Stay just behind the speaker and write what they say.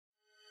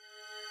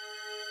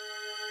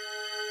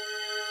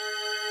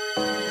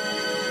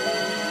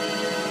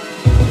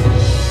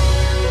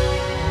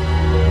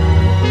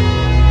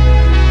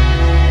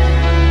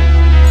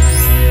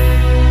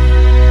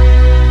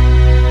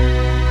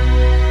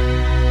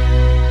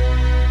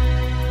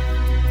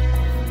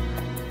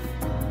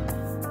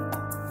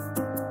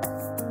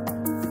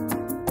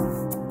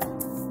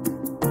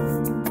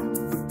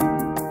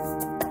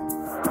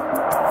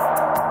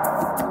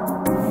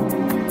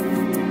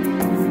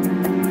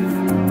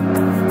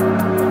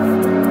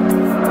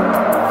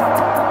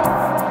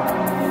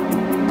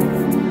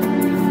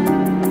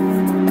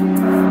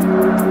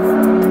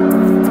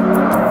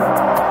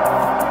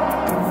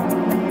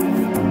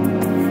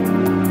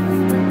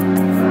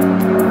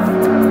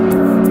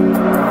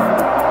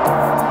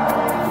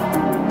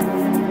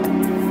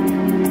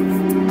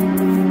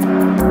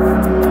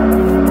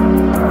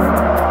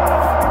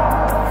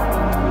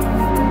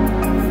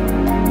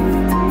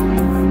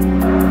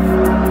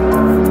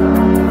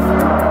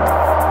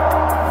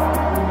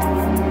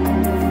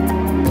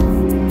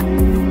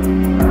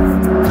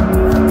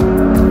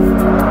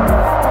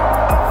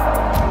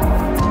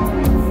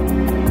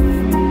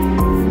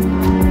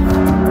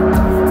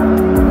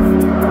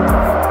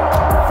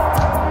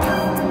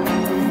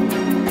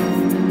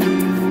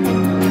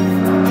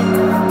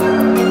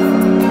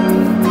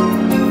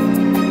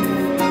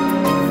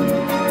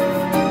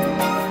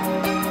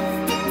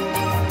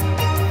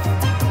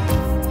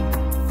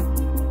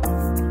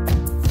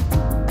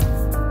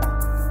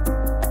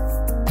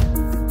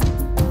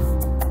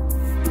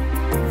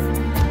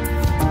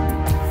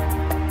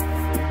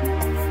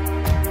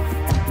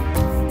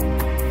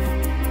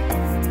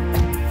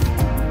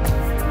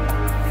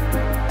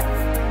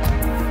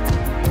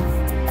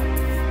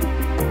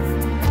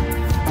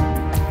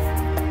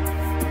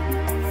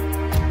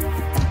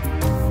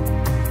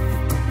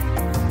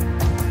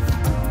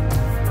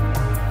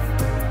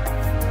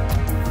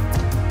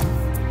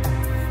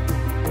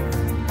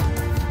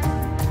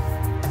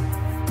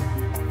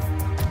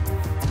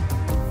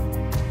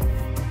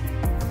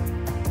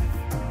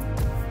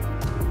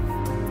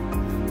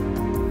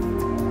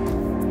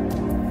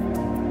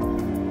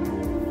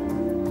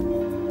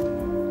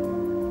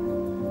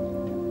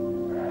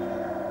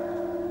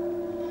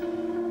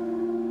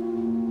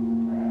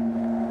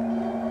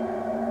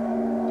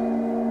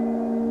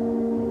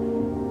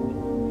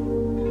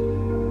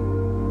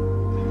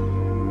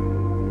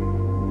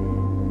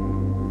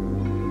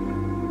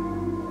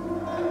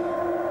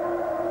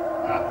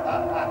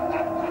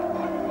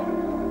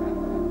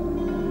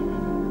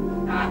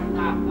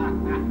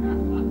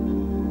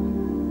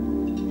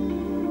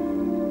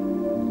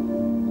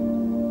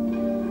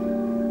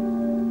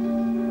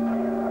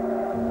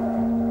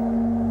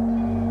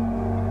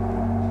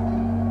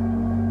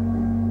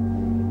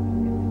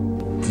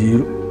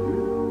Deal.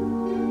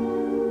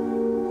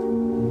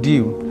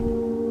 Deal.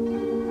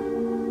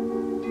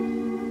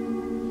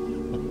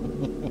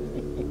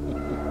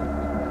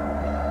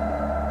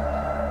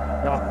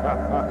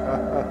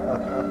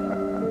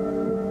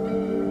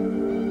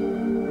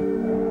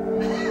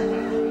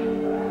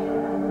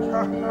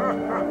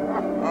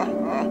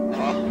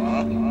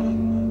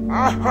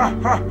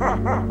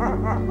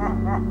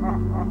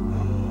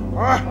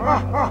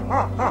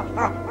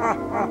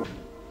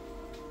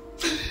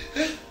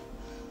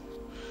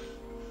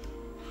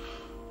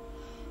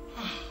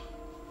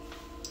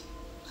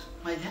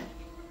 My dear,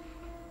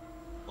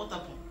 what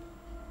happened?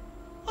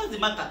 What's the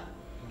matter?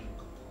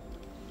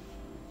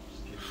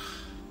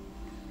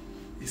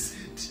 He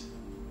said,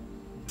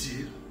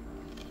 deal.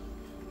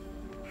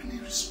 And he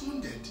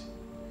responded,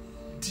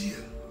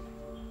 deal.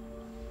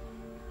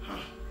 Huh?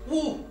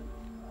 Who?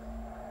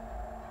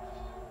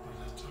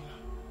 Brother Tola.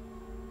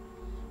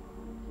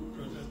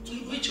 Brother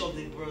Tola. Which of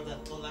the brother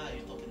Tola are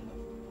you talking about?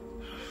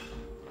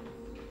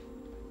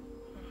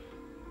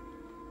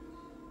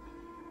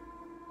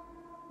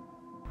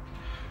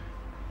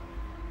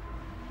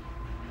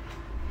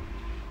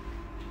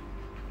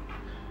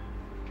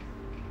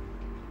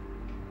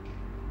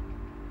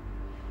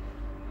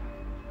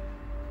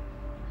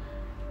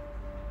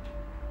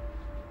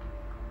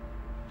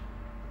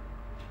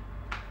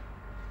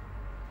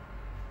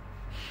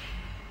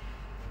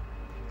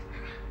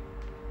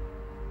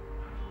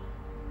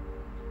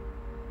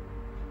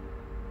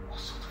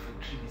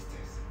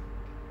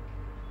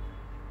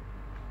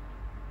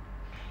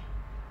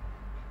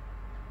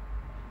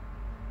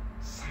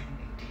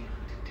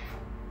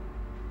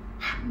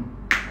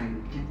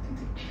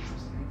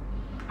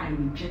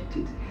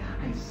 Rejected.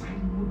 I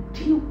signed no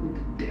deal with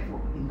the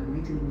devil in the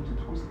mighty name of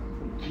Jesus.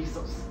 For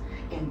Jesus,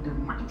 in the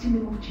mighty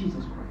name of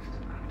Jesus Christ.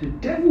 The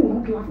devil will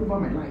not laugh over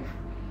my life.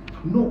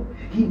 No,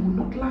 he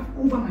will not laugh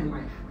over my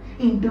life.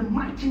 In the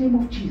mighty name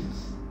of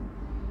Jesus.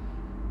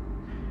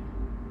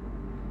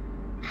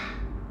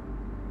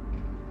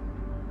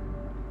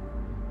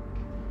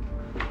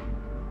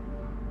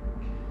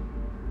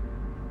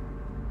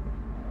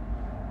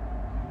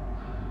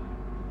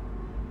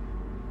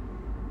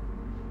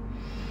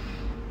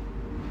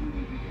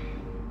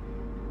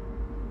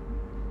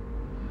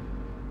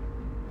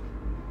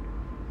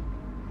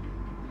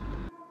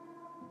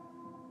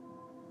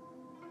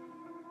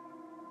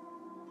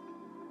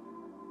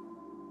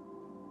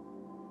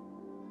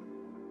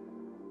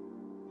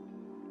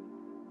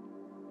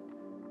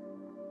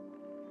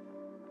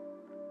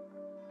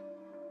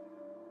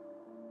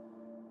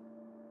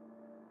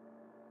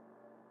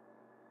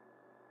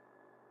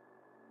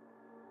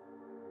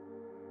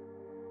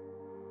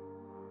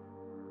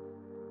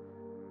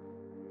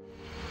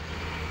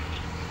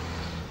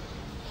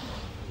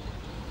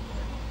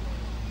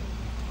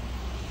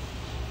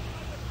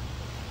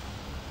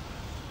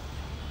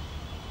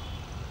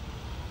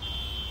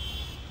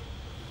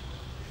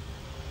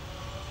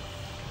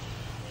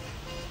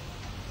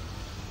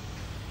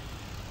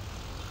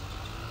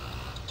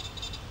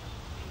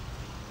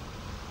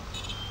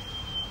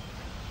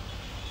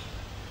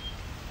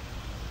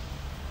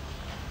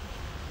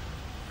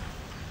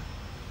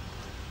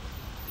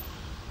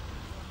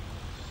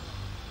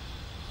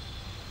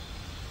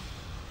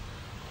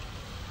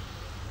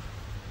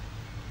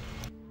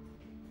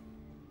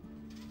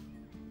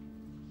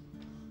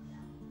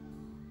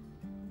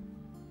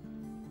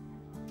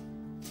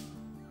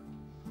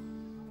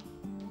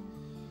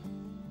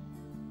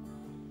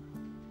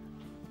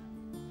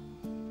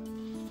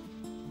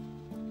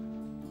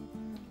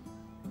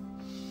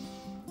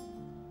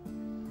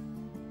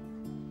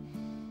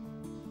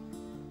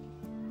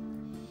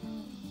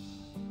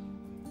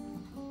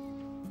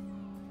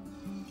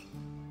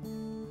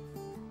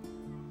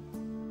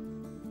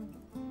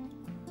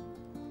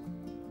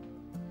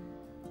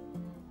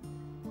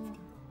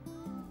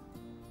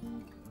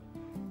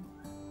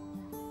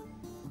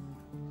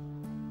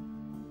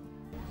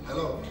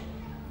 Hello.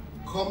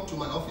 Come to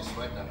my office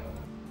right now.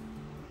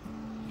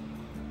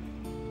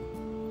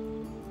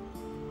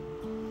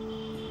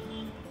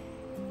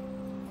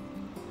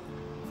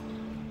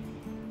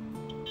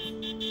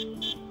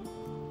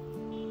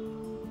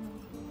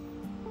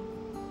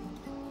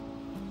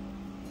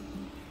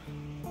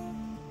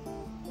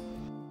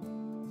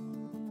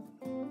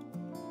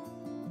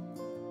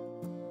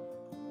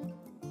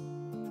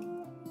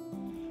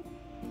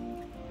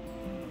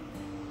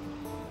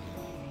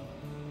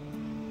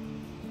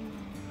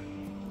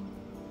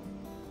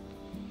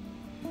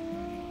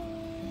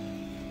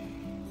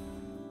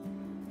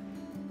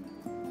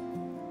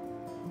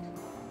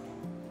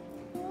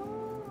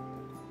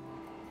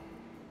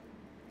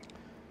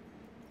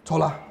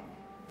 Tola.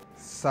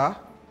 Sir?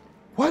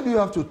 Why do you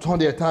have to turn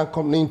the entire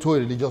company into a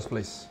religious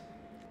place?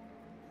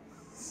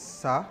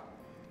 Sir?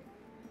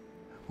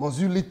 Must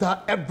you litter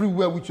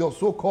everywhere with your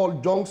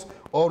so-called junks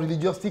or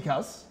religious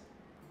stickers?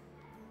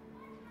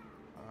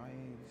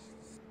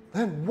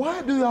 Then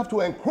why do you have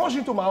to encroach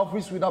into my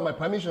office without my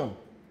permission?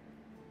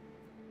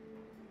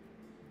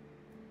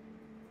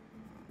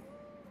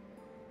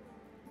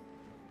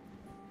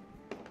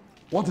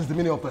 What is the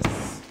meaning of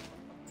this?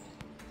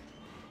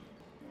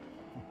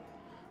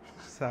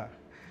 Sir,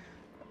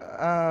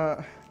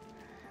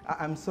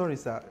 I'm sorry,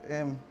 sir.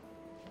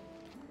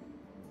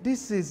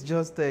 This is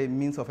just a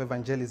means of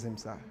evangelism,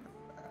 sir.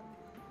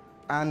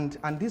 And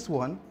this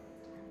one,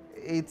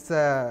 it's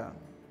the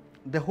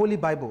Holy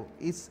Bible.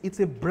 It's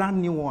a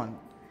brand new one.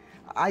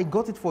 I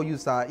got it for you,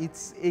 sir.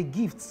 It's a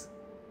gift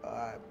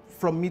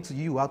from me to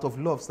you out of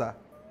love, sir.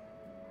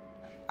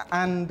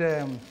 And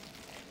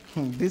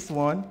this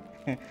one,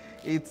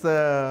 it's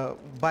a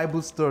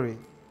Bible story.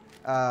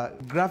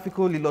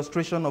 Graphical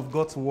illustration of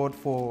God's word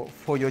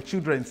for your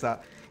children, sir.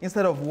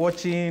 Instead of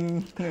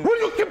watching... Will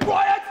you keep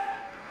quiet?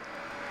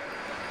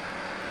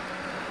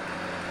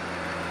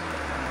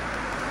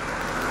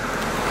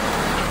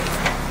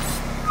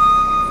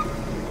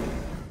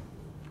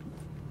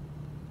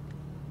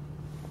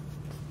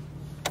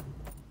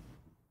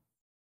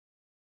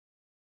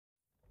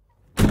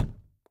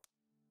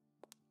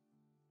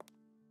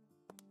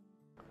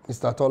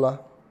 Mr. Tola,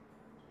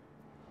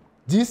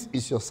 this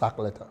is your sack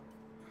letter.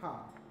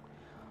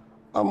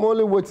 I'm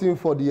only waiting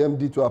for the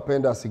MD to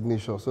append a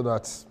signature so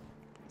that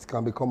it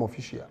can become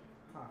official.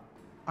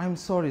 I'm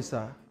sorry,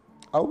 sir.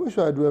 I wish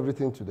I do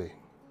everything today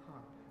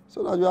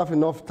so that you have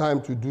enough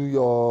time to do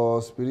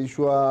your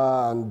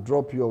spiritual and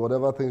drop your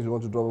whatever things you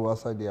want to drop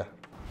outside there.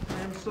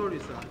 I'm sorry,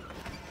 sir.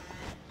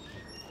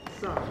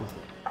 Sir.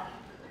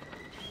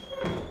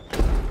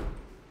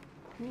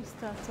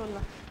 Mr.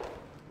 Tola.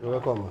 You're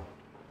welcome.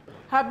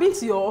 I've been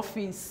to your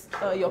office.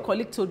 Your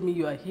colleague told me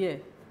you are here.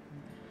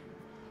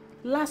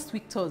 Last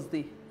week,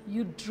 Thursday,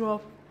 you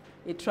dropped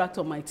a tract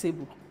on my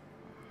table.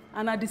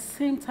 And at the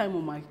same time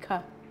on my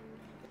car.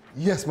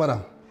 Yes,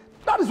 madam.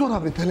 That is what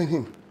I've been telling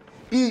him.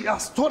 He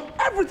has turned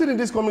everything in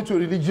this community to a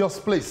religious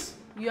place.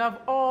 You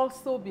have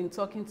also been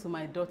talking to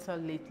my daughter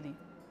lately.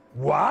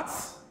 What?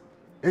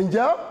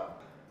 Angel?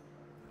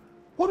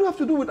 What do you have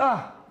to do with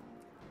her?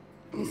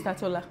 Mr.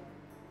 Tola,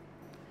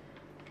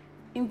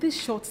 in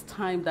this short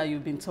time that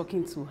you've been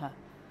talking to her,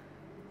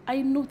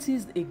 I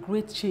noticed a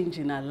great change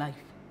in her life.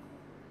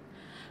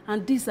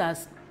 And this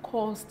has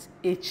caused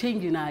a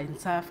change in our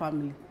entire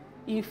family.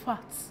 In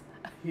fact,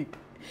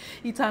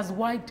 it has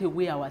wiped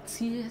away our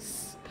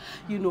tears,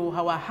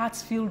 our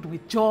hearts filled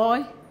with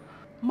joy.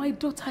 My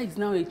daughter is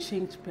now a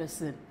changed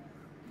person.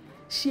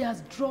 She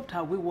has dropped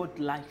her wayward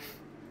life.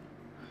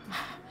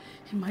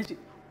 Imagine,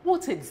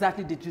 what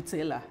exactly did you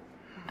tell her?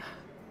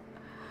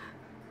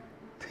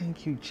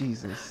 Thank you,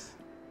 Jesus.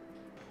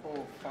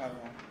 Oh, Father.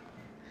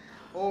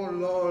 Oh,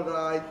 Lord,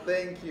 I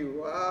thank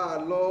you.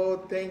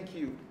 Lord, thank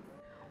you.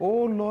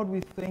 Oh, Lord,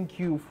 we thank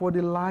you for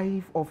the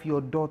life of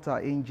your daughter,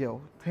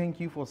 Angel. Thank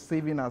you for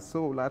saving her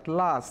soul at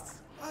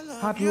last.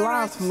 At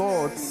last,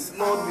 Lord.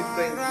 Lord, we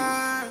thank you.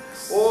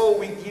 Oh,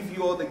 we give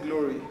you all the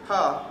glory.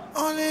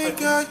 Only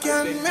God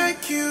can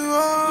make you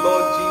all.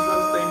 Lord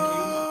Jesus, thank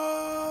you.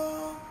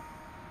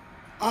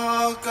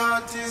 All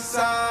God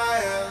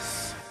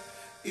desires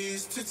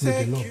is to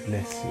take you. May the Lord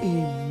bless you.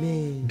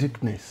 Amen.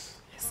 Dickness.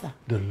 Yes, sir.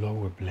 The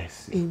Lord will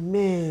bless you.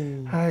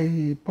 Amen.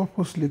 I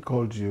purposely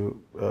called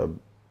you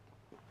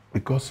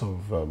because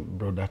of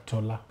Brother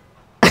Tola.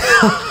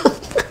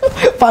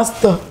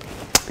 Pastor,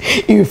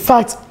 in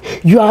fact,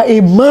 you are a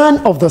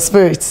man of the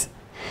Spirit.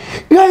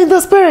 You are in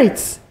the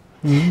Spirit.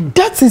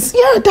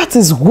 That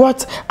is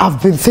what I've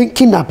been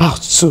thinking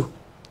about too.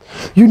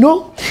 You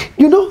know,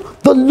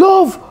 the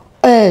love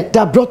that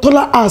Brother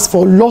Tola has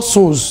for lost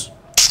souls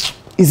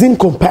is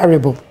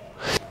incomparable.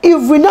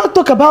 If we now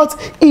talk about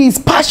his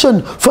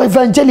passion for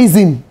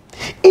evangelism,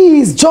 he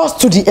is just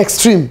to the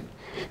extreme.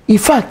 In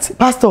fact,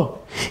 Pastor,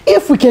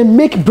 if we can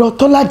make Brother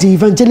Tola the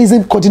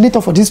evangelism coordinator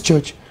for this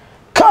church,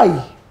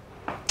 Kai,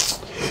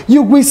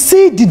 you will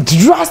see the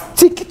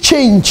drastic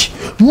change,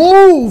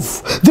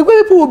 move, the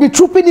way people will be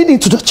trooping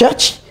into the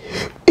church.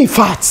 In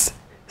fact,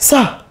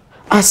 sir,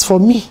 as for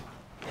me,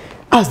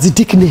 as the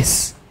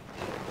deaconess,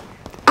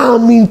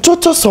 I'm in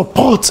total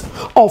support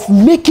of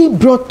making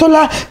Brother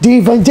Tola the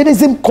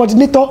evangelism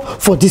coordinator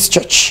for this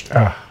church.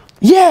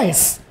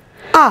 Yes.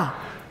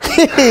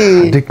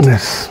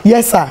 Dickness.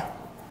 Yes, sir.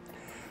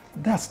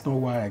 That's not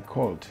why I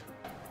called.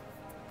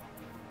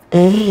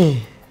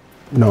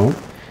 No.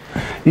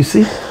 You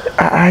see,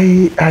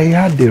 I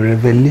had a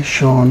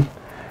revelation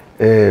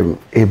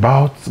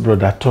about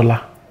Brother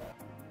Tola.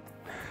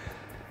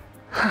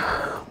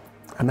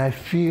 And I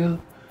feel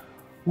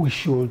we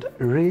should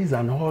raise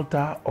an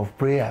altar of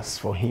prayers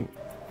for him.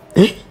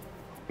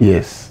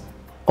 Yes.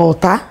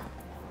 Altar?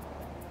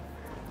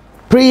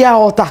 Prayer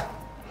altar?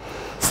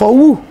 For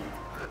who?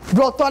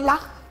 Brother Tola?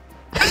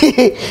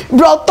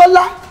 Brother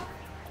Tola?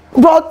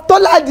 Brother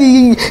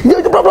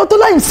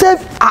Tola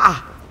himself?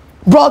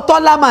 Brother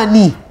Tola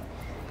mani?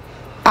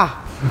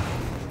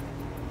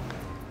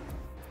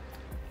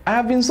 I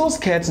have been so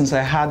scared since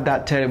I had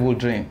that terrible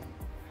dream.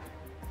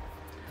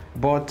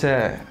 But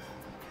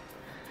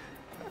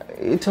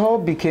it all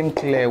became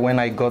clear when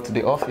I got to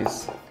the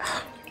office.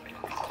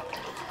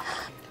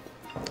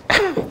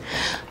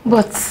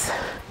 But,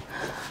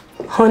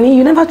 honey,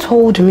 you never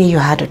told me you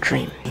had a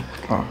dream.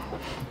 Oh.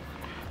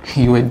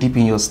 You were deep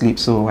in your sleep,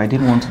 so I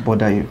didn't want to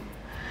bother you.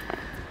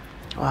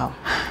 Wow.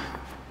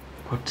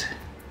 But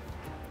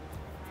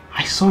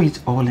I saw it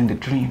all in the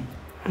dream.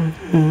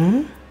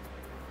 Mm-hmm.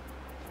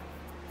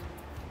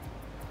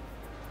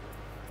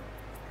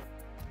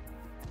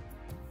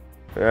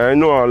 I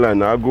know how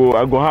line. I go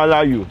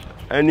holler you.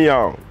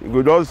 Anyhow,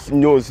 you go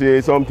just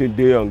say something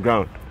there on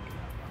ground.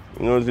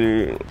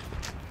 Say.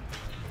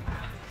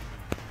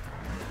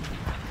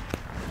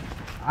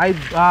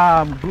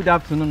 Good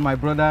afternoon, my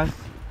brothers.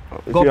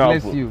 God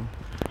bless you.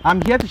 I'm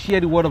here to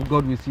share the word of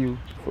God with you.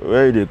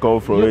 Where they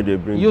come from, where they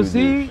bring you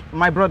see,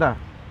 my brother.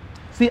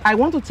 See, I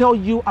want to tell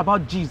you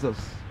about Jesus.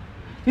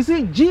 You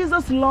see,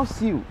 Jesus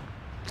loves you.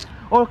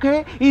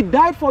 Okay? He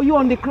died for you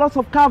on the cross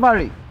of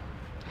Calvary.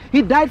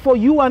 He died for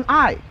you and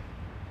I.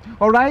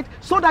 All right?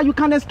 So that you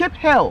can escape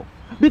hell.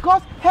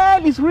 Because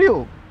hell is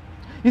real.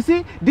 You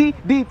see,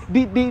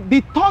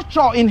 the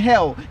torture in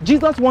hell,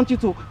 Jesus wants you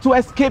to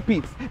escape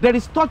it. There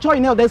is torture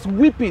in hell, there's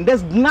weeping,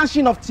 there's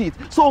gnashing of teeth.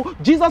 So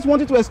Jesus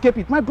wants you to escape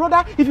it. My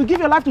brother, if you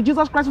give your life to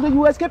Jesus Christ, then you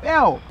will escape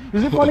hell.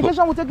 You see,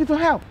 fornication will take you to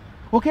hell.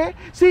 Okay?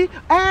 See,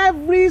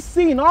 every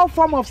sin, all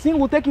form of sin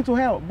will take you to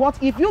hell. But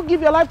if you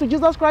give your life to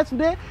Jesus Christ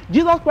today,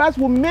 Jesus Christ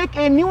will make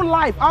a new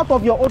life out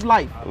of your old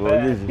life.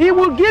 He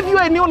will give you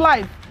a new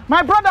life.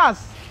 My brothers,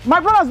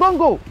 don't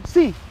go.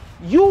 See,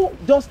 you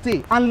just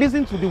stay and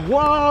listen to the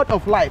word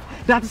of life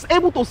that is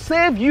able to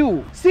save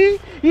you. See,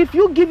 if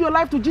you give your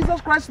life to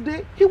Jesus Christ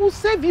today, he will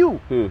save you.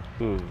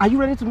 Are you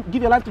ready to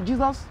give your life to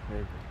Jesus?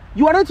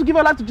 You are ready to give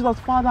your life to Jesus.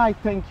 Father, I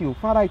thank you.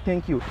 Father, I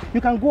thank you.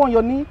 You can go on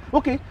your knee.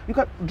 Okay, you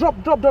can drop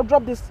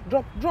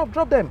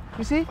them.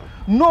 You see?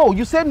 No,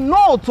 you say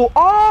no to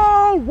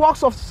all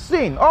works of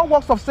sin, all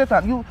works of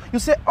Satan. You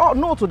say, oh,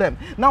 no to them.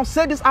 Now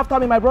say this after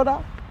me, my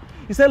brother.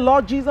 You say,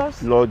 Lord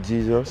Jesus. Lord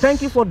Jesus.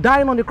 Thank you for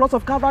dying on the cross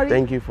of Calvary.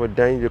 Thank you for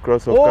dying on the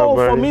cross of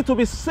Calvary. For me to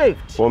be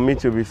saved. For me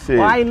to be saved.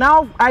 I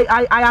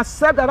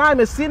accept that I am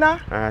a sinner.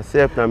 I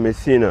accept I'm a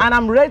sinner. And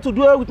I'm ready to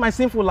do it with my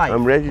sinful life.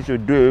 I'm ready to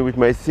do it with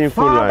my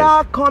sinful life.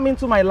 Father, come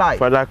into my life.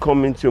 Father,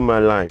 come into my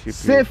life.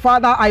 Say,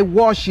 Father, I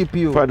worship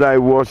you. Father, I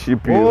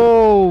worship you.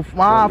 Oh,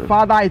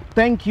 Father, I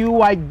thank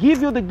you. I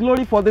give you the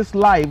glory for this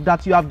life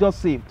that you have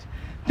just saved.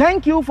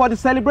 Thank you for the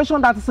celebration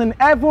that is in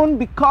heaven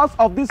because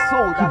of this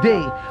soul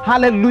today.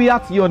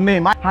 Hallelujah to your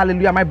name.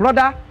 Hallelujah. My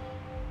brother.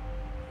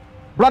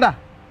 Brother.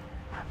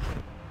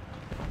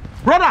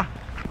 Brother.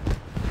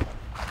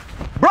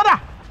 Brother.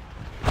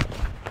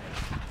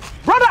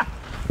 Brother.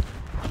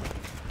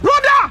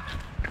 Brother.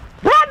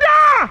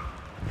 Brother.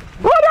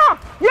 Brother.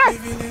 Yes.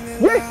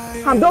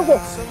 Yes. I'm done for.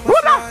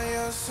 Brother.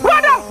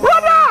 Brother.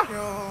 Brother.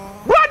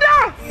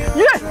 Brother.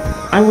 Yes.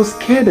 I was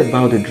scared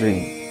about the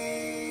dream.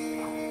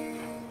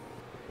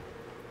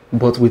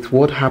 But with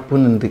what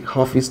happened in the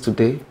office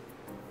today,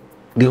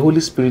 the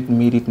Holy Spirit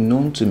made it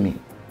known to me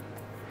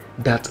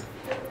that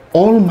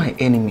all my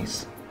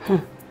enemies,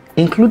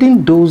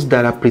 including those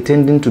that are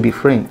pretending to be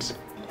friends,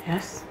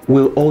 yes,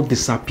 will all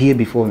disappear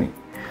before me.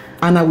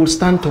 And I will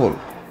stand tall.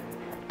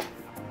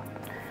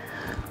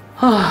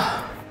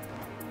 Oh,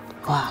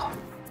 wow.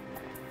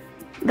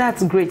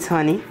 That's great,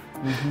 honey.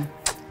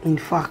 In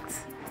fact,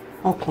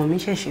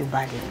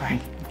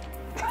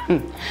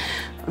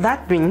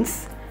 that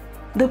means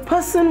the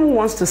person who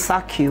wants to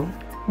sack you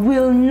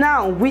will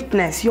now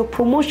witness your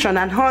promotion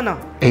and honor.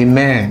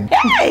 Amen.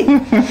 Hey!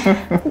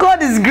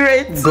 God is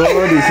great.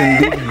 God is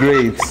indeed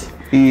great.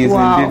 He is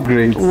indeed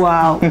great.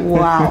 Wow,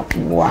 wow,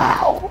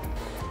 wow.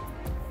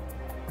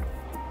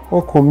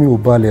 Ọkàn mi ò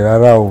balẹ̀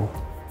rárá o.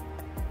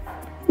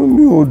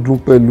 Mi ò dùn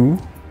pẹ̀lú.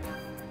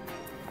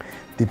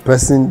 The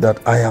person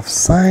that I have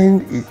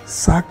signed a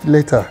sack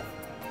letter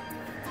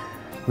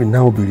will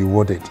now be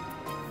rewarded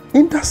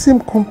in that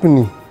same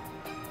company.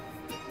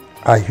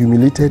 I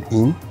humiliated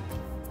him,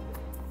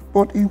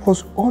 but he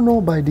was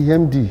honored by the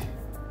MD.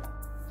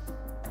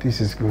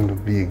 This is going to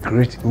be a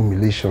great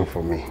humiliation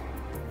for me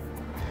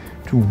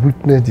to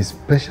witness the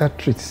special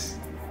treats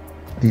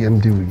the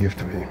MD will give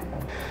to him.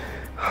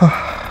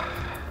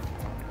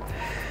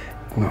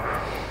 No.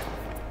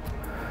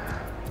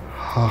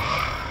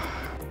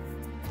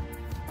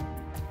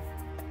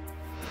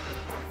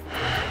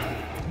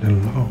 The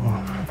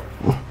Lord.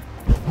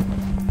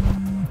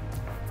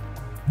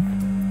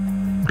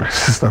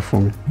 Sister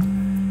for me.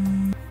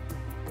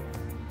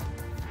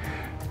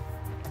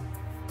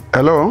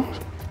 Hello,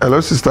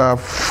 Sister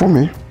for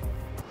me.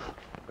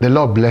 The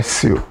Lord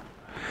bless you.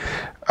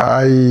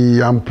 I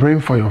am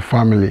praying for your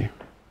family,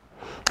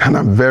 and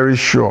I'm very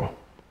sure.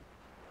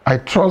 I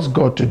trust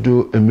God to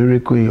do a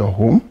miracle in your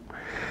home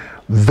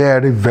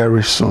very,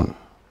 very soon.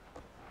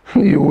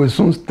 You will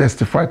soon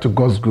testify to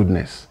God's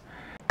goodness.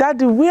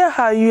 Daddy, where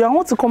are you? I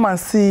want to come and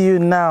see you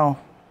now.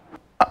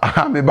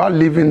 I'm about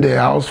leaving the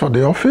house for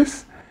the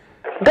office.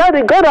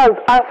 Daddy, God has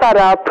answered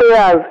our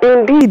prayers.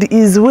 Indeed,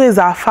 his ways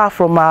are far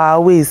from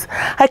our ways.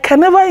 I can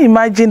never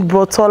imagine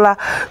Bro Tola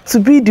to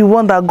be the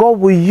one that God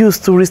will use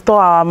to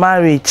restore our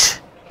marriage.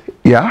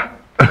 Yeah?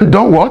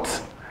 Don't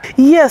what?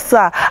 Yes,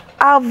 sir.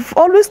 I've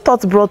always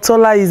thought Bro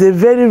Tola is a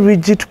very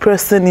rigid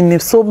person in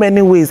so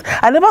many ways.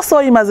 I never saw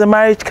him as a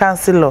marriage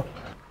counselor.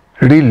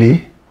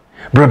 Really?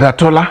 Brother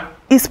Tola?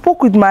 He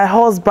spoke with my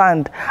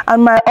husband,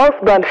 and my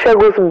husband,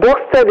 Shegos,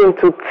 bursted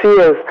into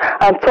tears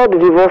and tore the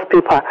divorce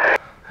paper.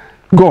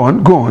 Go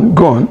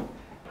on.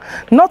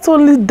 Not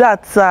only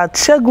that,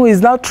 Shegu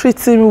is now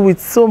treating me with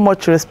so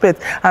much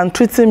respect and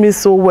treating me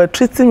so well,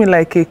 treating me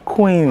like a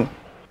queen.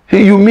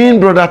 You mean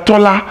Brother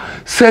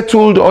Tola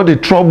settled all the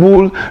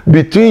trouble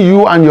between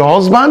you and your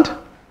husband?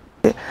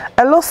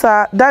 Hello,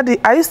 sir. Daddy,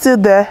 are you still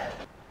there?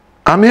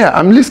 I'm here.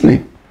 I'm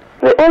listening.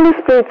 The Holy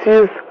Spirit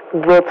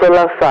used Bro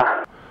Tola,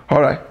 sir.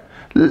 All right.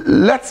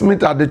 Let's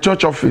meet at the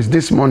church office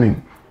this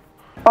morning.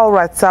 All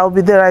right, sir. I'll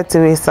be there right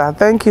away, sir.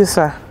 Thank you,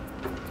 sir.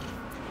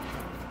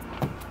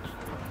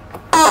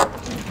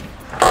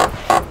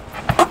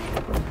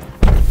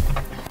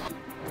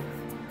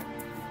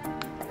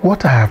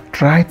 What I have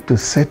tried to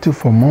settle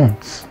for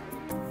months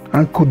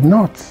and could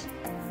not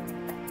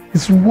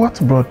is what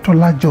Brother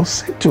Tola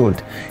just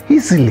settled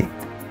easily.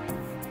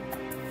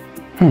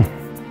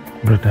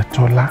 Brother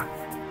Tola.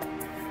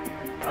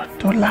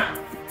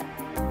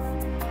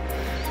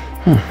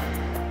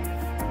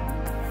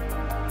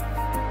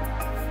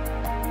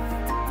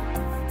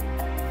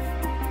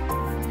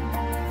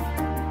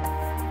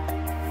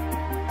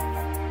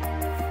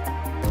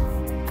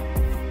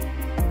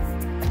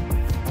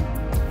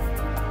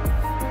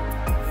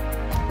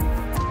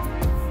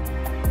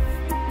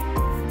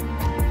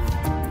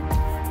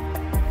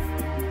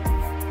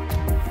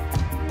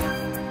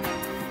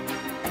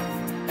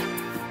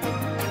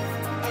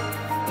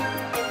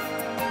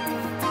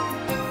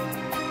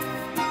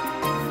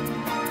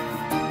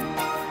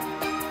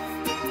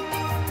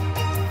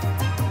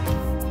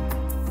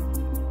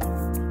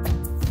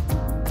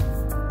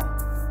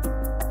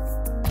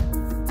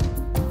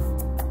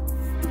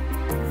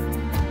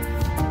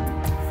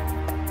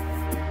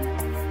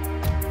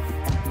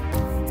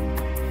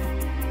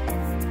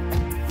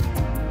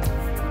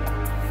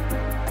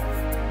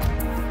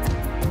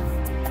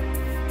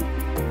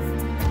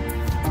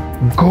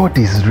 God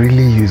is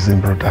really using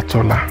Brother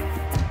Tola.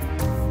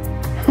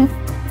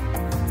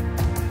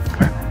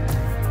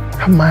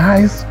 Have my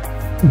eyes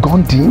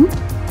gone dim?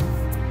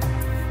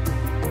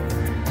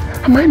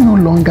 Am I no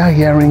longer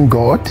hearing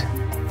God?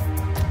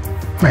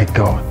 My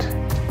God.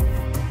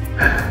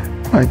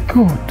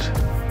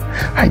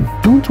 I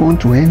don't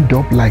want to end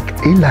up like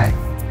Eli.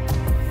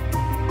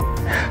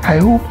 I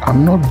hope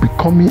I'm not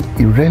becoming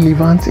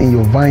irrelevant in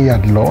your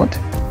vineyard, Lord.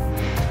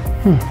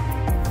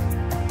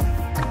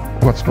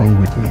 What's wrong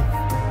with me?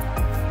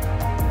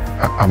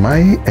 Am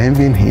I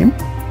envying him?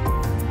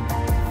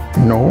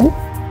 No.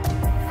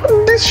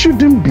 This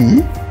shouldn't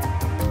be.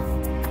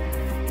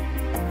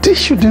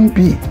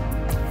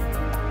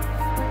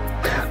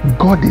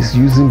 God is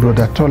using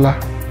Brother Tola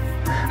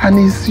and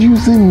he's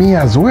using me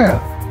as well.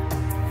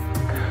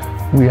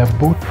 We are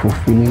both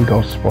fulfilling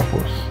God's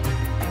purpose.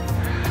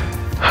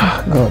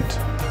 God,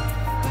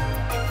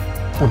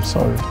 I'm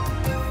sorry.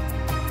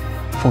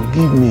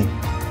 Forgive me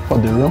for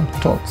the wrong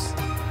thoughts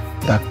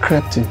that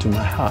crept into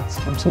my heart.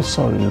 I'm so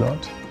sorry,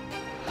 Lord.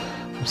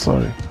 I'm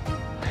sorry.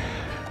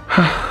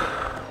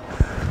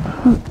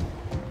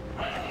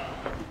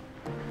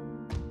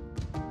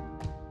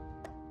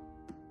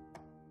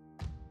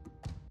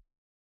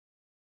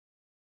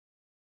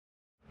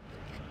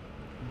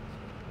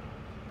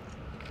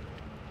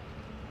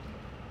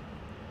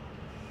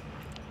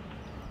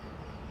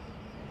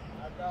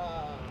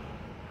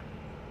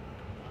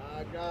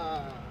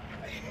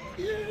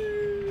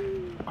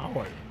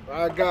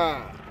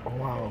 Oh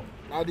wow.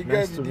 Now the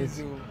Nice guy to be meet this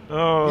you.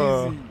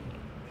 oh.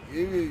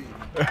 Easy.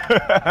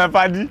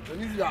 Paddy.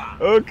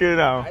 Okay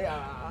now.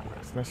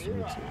 It's nice to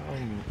meet you.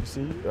 You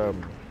see,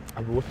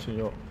 I've been watching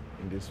you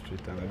in this street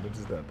and I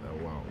noticed that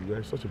wow, you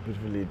are such a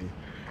beautiful lady.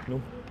 You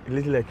know, a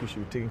lady like you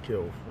should be taken care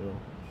of. You know,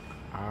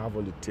 I have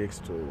all it takes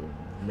to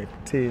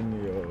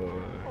maintain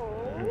your.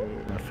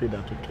 I feel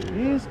that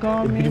okay. He's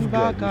coming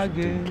back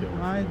again.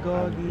 My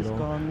God is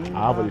coming back again.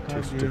 I have all it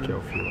takes to take care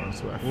of you, and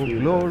so I feel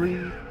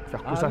glory. If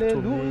you're closer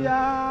to me,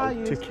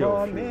 I'll take care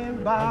of you.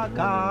 Back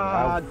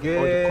all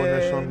the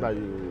connection that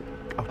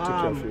I'll take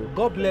care of you.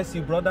 God bless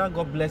you, brother.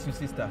 God bless you,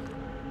 sister.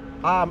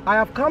 I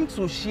have come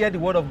to share the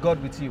word of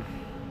God with you.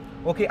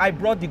 Okay, I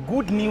brought the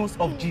good news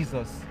of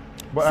Jesus.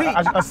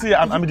 But see,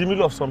 I'm in the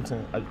middle of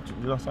something.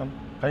 You understand?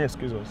 Can you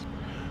excuse us?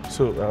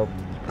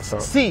 So,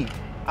 see,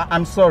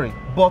 I'm sorry,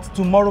 but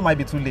tomorrow might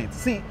be too late.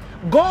 See,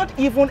 God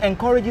even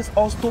encourages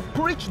us to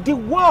preach the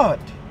word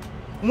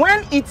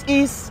when it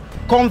is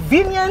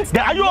convenient.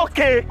 Are you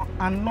okay?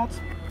 And not.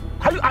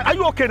 Are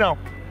you okay now?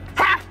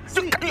 Ha!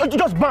 You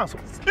just bounce.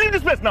 Leave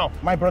this place now.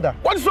 My brother.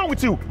 What is wrong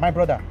with you? My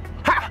brother.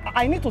 Ha!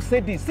 I need to say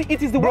this. See,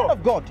 it is the word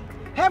of God.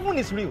 Heaven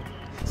is real.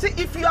 See,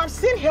 if you have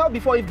seen hell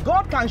before, if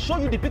God can show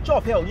you the picture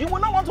of hell, you will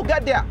not want to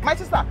get there. My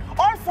sister,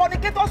 all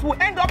fornicators will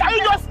end up. Can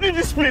you just leave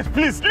this place,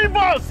 please? Leave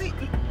us. See,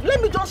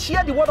 let me just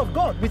share the word of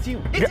God with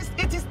you. It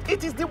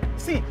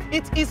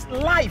is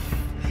life.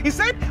 He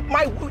said,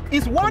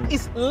 his word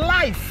is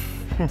life,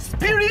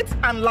 spirit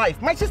and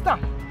life. My sister,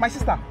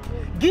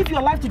 give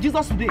your life to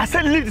Jesus today. I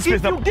said leave this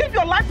place now. If you give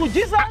your life to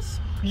Jesus,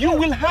 you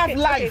will have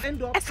life.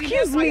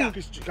 Excuse me.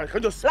 Can you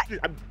just...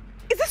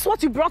 Is this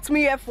what you brought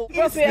me here for?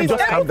 Just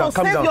calm down,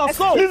 calm down. Your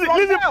soul.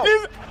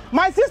 Please.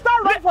 My sister,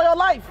 run for your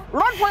life.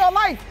 Run for your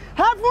life.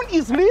 Heaven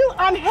is real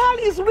and hell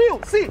is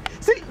real. See,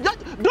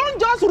 don't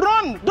just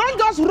run. Don't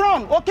just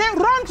run, okay?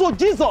 Run to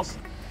Jesus.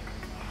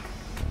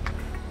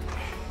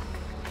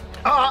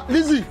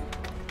 Lizzie,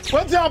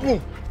 what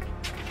happened?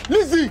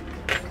 Lizzie!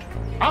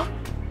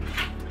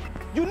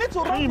 You need to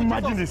run. Can you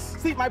imagine Jesus.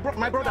 this? See, my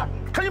brother.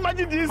 Can you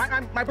imagine this?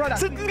 My brother.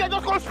 See, this guy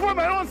just can't spoil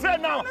my own set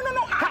now.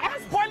 No. I'm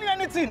not spoiling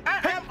anything.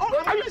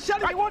 I'm just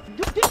sharing the word.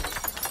 Go.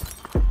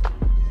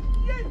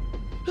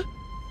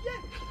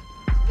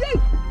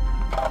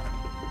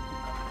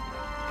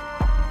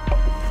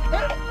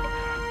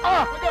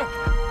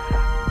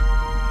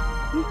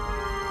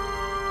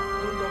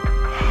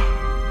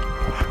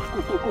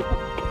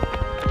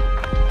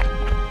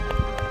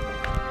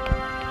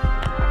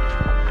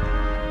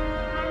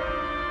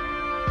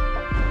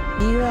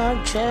 You are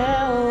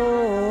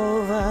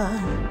Jehovah.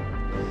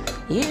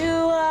 You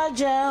are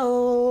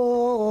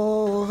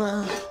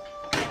Jehovah.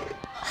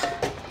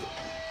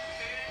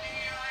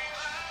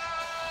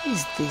 What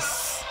is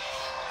this?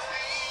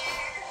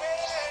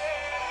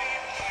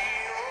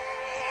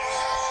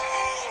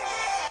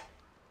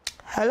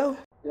 Hello?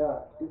 Yeah,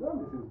 is that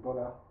Mrs.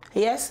 Bola?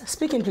 Yes,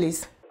 speaking please.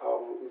 Is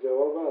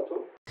your husband at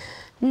home?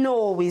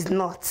 No, he's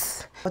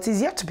not. But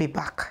he's yet to be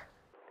back.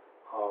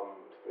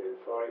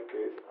 Sorry,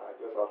 Chris. I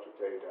just have to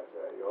tell you that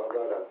your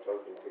husband has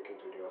just been taken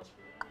to the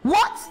hospital.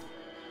 What?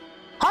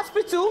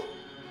 Hospital?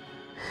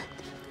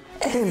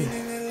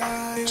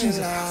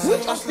 Jesus.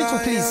 Which hospital,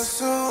 please?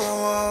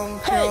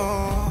 Hey!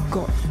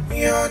 God.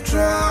 You're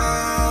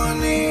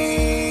drowning.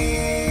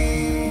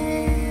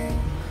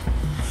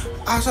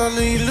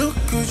 Actually, you look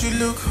good, you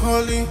look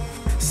holy,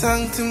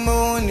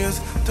 sanctimonious.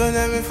 Don't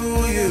let me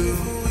fool you.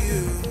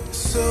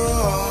 So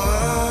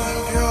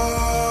pure.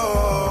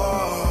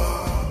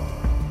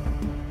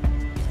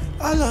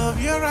 I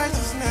love your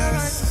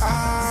righteousness.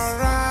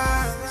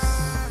 Alright.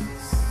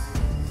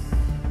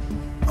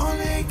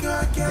 Only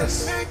God can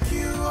make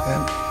you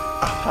all.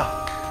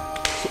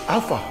 So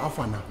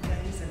Alpha now.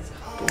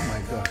 Oh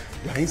my God.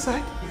 You're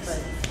inside?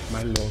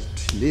 My Lord.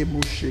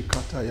 Lemo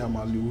shekata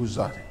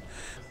yamaluza.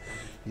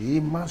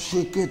 Ima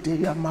shekete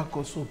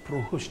yamakoso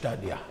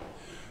prohostadia.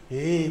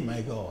 Hey,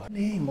 my God.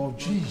 Name of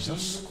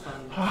Jesus.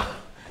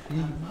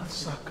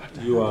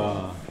 You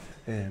are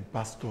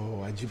Pastor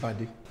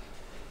Ajibade.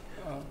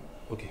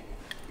 Okay.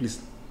 Please,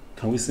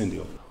 can we send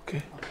you?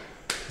 Okay.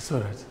 It's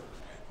all right.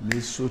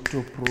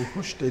 Lesoto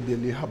prohoste de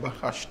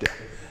lihabahashte.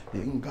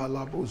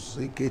 Ingalabo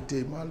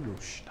zekete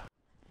malushta.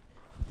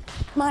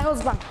 My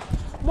husband.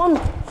 Mommy.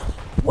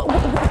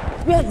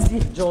 Where is he?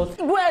 George.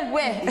 Where?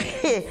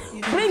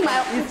 Bring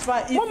my...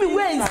 Mommy,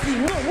 where is he?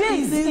 No, where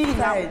is he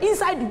now?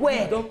 Inside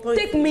where?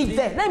 Take me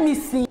there. Let me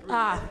see.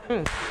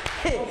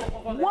 Hey,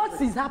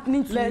 what is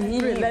happening to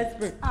him? Let's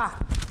pray.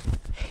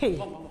 Hey.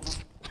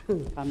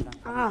 Calm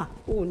down.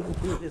 Oh no.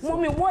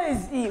 Mommy, what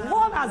is he?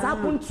 What has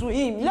happened to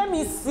him? Let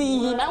me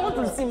see him. I want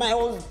to see my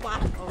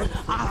husband.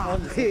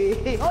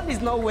 Hey, all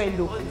is not well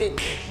though. Hey,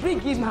 bring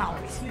him out.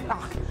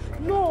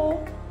 No.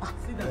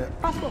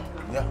 Pastor,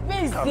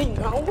 where is he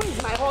now? Where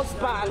is my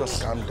husband?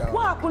 Just calm down.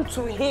 What happened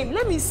to him?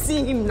 Let me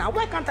see him now.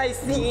 Why can't I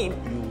see him?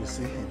 You will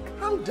see him.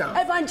 Calm down.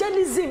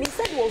 Evangelism. He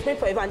said he was made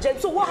for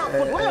evangelism. So what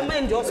happened? Why am I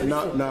in the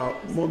hospital? Now,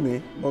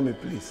 mommy,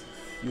 please.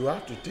 You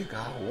have to take her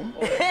home.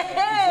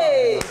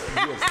 Hey!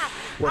 Yes.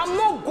 I'm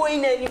not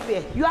going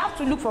anywhere. You have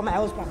to look for my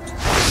husband.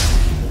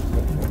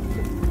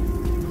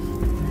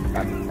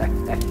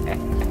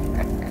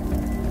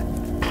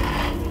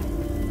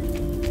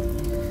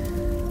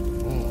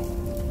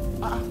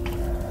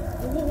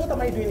 What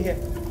am I doing here?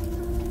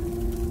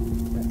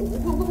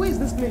 Where is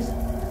this place?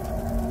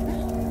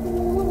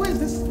 Where is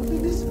this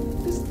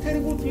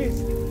terrible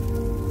place?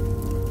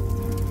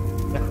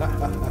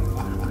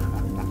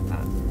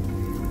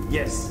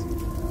 Yes,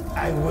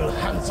 I will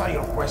answer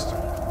your question.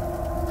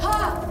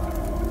 Ha!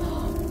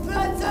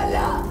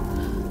 Tola,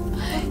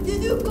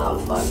 did you come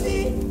for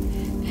me?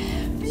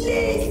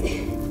 Please,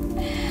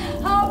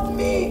 help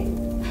me.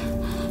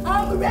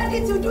 I'm ready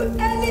to do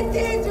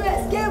anything to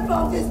escape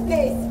from this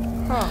place.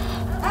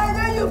 I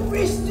know you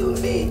preached to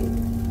me,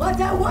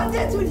 but I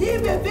wanted to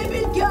leave a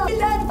baby girl.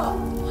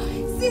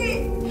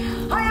 See,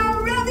 I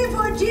am ready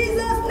for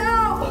Jesus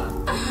now.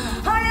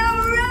 I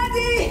am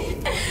ready.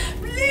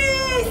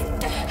 Please,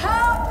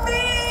 help me.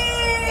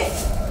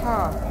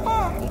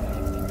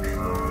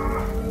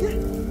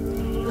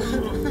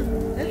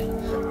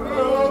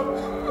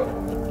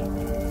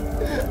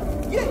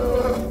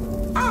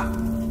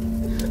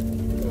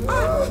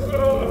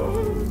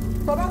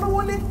 Baba no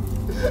wole.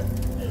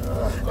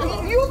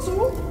 You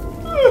too?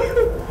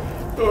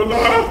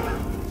 Tola,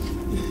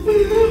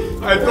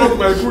 I don't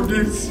my good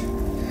deeds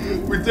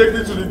will take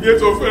me to the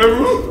gate of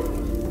heaven.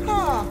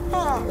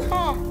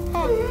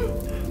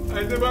 I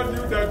never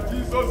knew that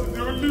Jesus is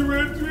the only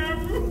way to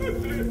heaven.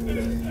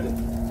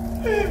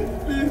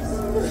 Please,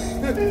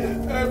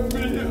 help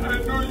me. I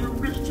know you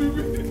preach to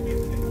me.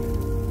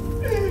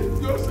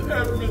 Just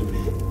help me.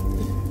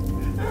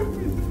 Help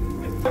me.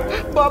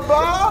 Baba!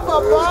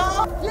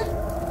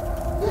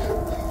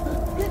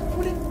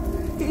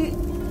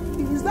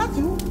 Is that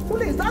you?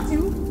 Ule, is that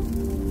you?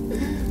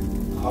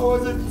 I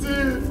was a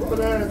thief on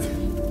earth.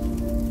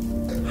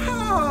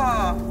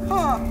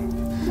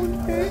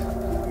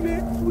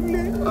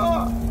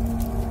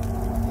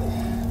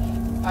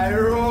 I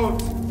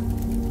wrote,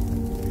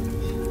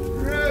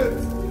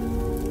 raped,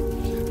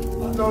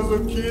 and also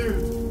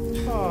killed.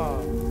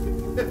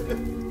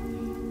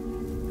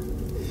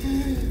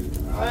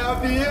 I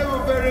have been here for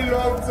a very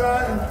long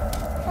time.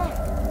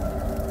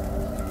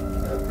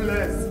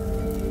 Blessed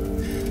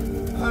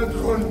and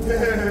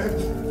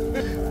condemned.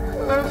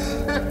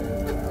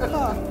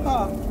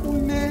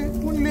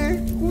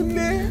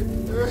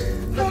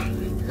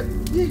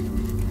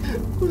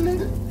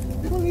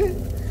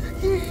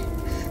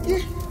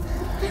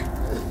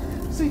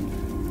 See,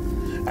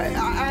 I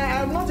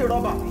am not a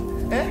robber.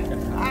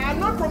 I am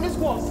not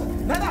promiscuous.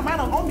 Neither am I an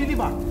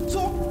unbeliever. So,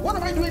 what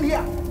am I doing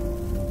here?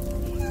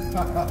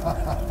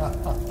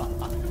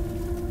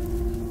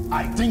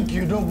 I think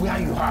you know where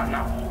you are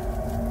now.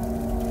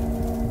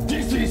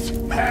 This is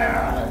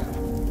hell.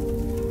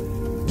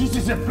 This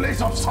is a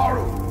place of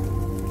sorrow,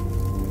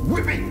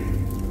 weeping,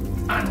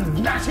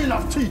 and gnashing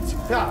of teeth.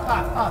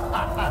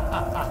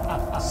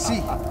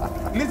 See,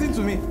 listen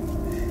to me.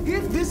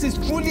 If this is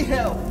truly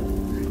hell,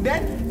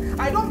 then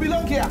I don't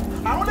belong here.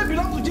 I only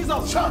belong to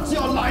Jesus. Shut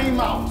your lying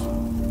mouth.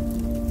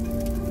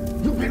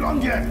 You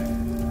belong here.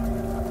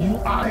 You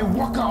are a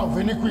worker of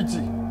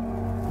iniquity,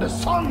 the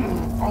son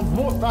of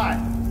Most High.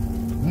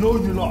 Know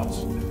you not?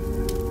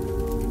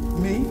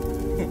 Me?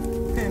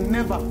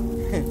 Never.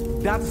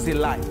 That's a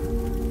lie.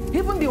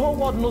 Even the whole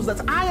world knows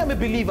that I am a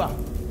believer.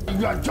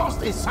 You are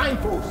just a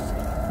signpost.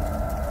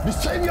 The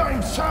Savior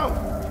himself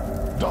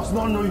does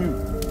not know you.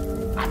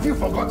 Have you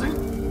forgotten?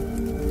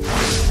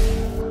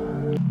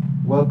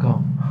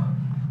 Welcome.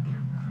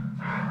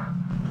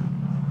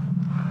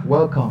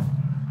 Welcome.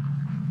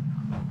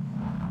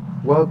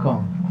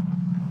 Welcome.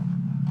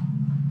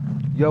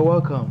 You're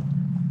welcome.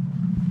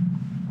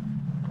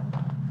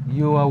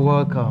 You are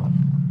welcome.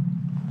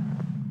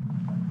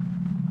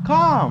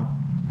 Come.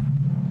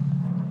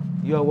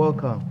 You're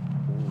welcome.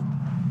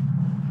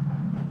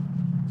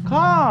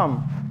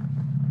 Come.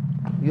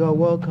 You're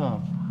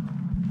welcome.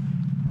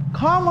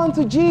 Come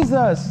unto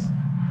Jesus.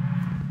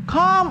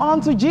 Come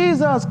unto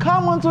Jesus.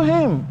 Come unto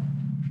him.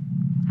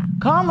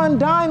 Come and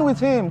dine with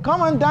him.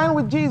 Come and dine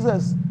with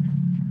Jesus.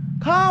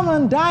 Come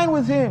and dine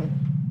with him.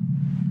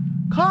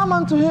 Come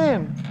unto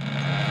him.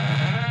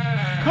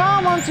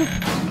 Come unto...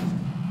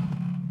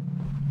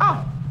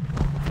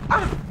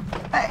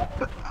 Hey,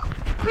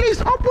 please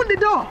open the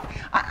door.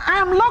 I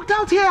am locked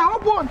out here.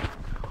 Open.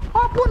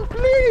 Open,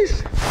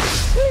 please.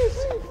 Please.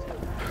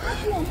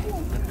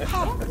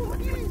 Open,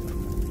 please.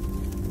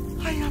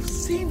 I have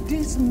seen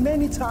this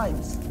many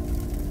times.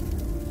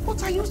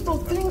 But I used to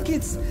think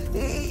it's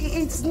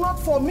not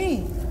for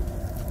me.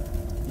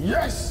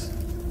 Yes,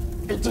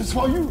 it is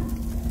for you.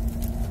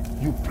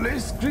 You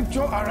place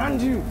scripture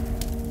around you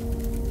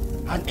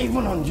and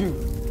even on you.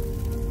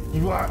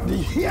 You are the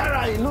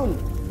hearer alone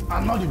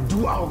and not the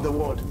doer of the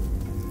word.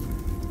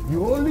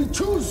 You only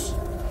choose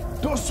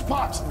those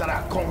parts that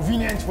are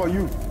convenient for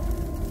you.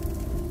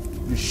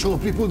 You show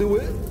people the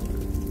way,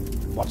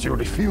 but you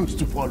refuse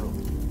to follow.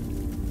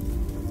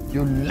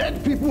 You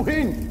let people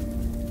in,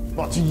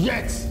 but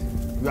yet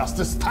you are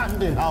still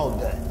standing out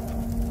there.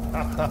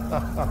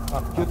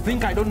 You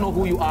think I don't know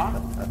who you are?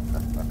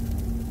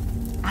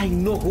 I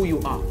know who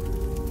you are.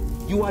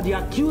 You are the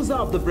accuser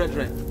of the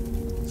brethren.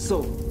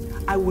 So,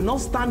 I will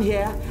not stand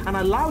here and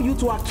allow you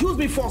to accuse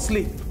me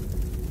falsely.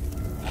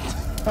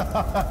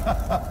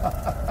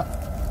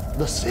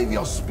 The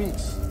Savior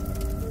speaks,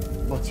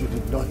 but you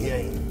did not hear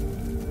him.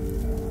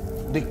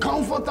 The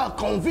Comforter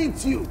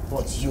convicts you,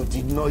 but you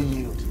did not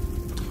yield.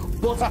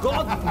 But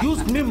God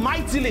used me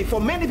mightily for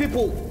many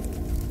people.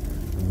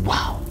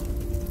 Wow!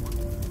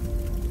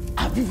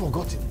 Have you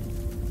forgotten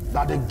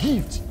that the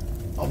gift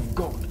of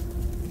God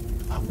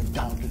are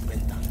without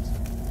repentance?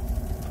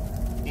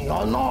 He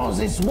honors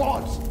his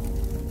words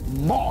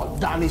more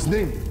than his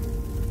name.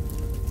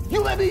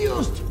 You may be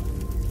used,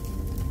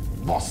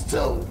 but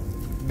still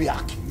be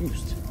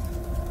accused.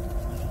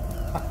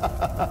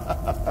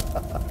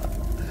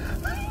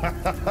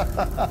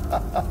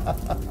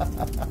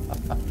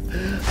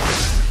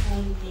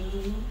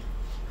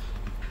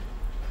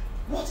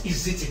 What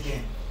is it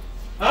again?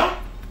 Huh?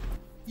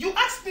 You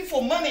asked me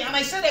for money and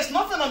I said there's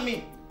nothing on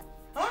me.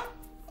 Huh?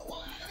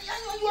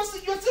 You're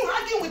still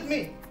arguing with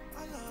me.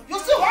 You're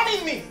still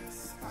harming me.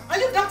 Are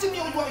you doubting me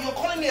or you're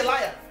calling me a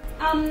liar?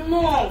 I'm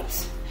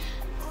not.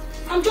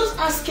 I'm just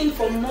asking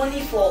for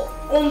money for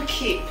own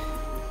keep.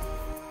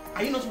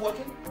 Are you not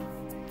working?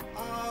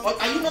 Or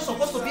are you not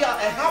supposed to be a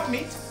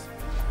helpmate?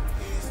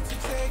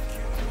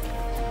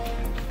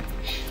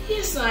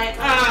 Yes, I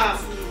am.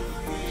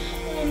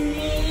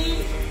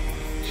 Mommy,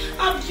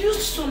 I've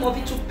used some of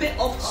it to pay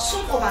off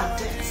some of our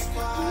debts. The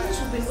ones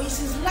we've been owing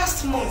since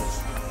last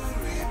month.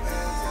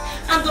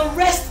 And the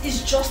rest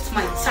is just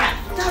my time.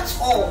 That's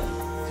all.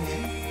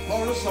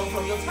 Borrow some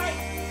from your time.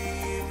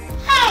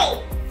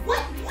 How?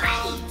 What?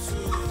 Why?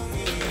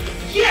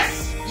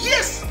 Yes!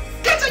 Yes!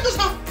 Can't I just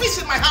have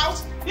peace in my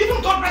house?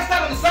 Even God rested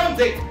on the 7th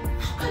day.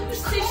 How can you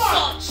say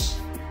such?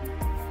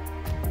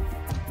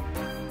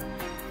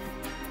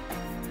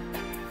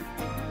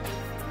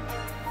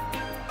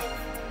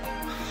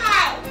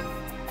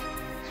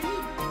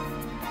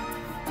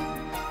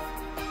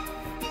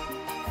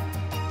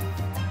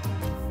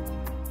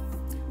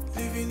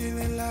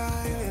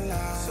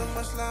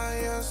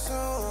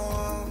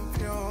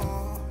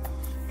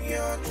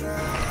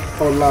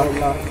 Tola,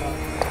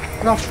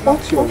 now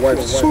fuck your wife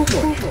so much.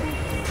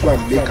 Go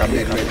and make her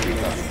make with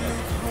her.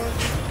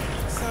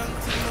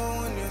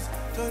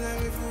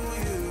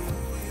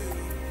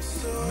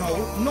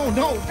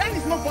 No, that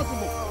is not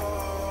possible.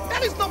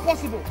 That is not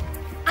possible.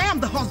 I am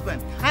the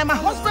husband. I am a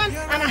husband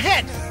and a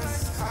head.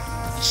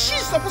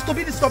 She's supposed to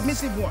be the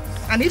submissive one.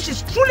 And if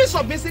she's truly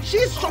submissive,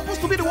 she's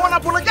supposed to be the one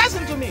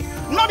apologizing to me,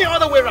 not the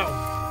other way around.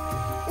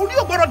 Would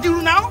you borrow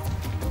deal now?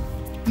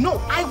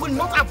 No, I will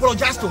not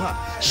apologize to her.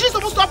 She's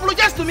supposed to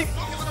apologize to me.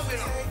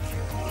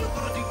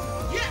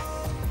 Yeah.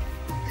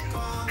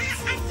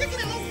 I'm taking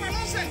enough of my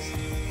nonsense.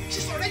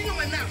 She's already on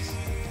my nerves.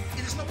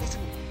 It is not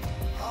possible.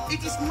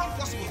 It is not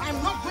possible.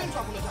 I'm not going to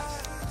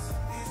apologize.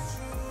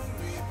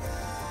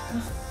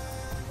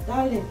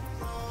 Darling,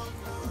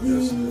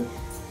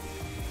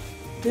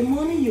 the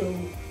money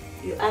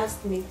you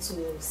asked me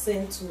to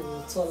send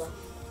to Tola,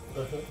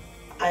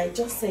 I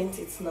just sent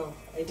it now.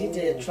 I did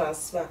a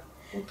transfer.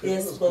 Okay,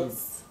 yes, but good.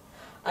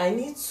 I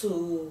need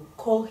to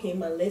call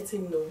him and let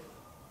him know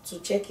to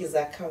check his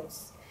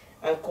accounts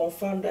and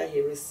confirm that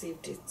he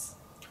received it.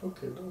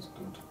 Okay, that's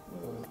good.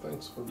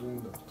 Thanks for doing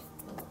that.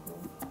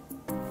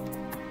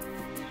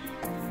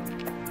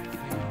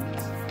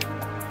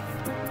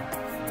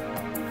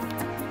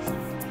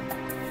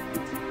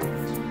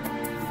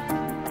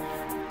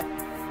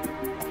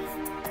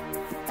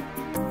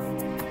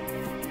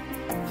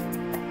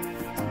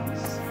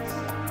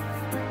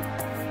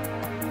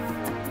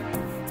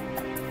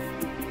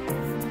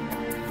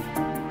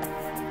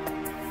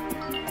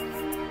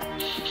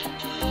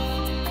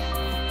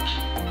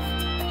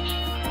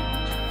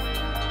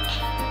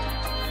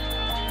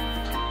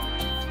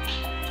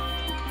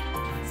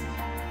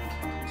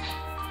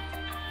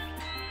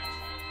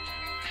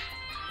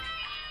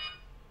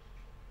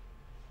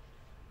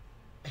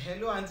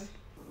 Hello, Auntie.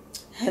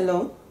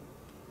 Hello.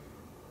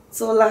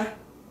 Tola,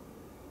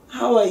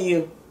 how are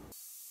you?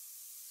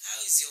 How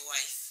is your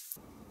wife?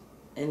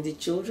 And the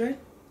children?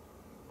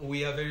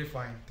 We are very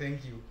fine,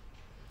 thank you.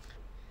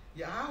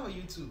 Yeah, how are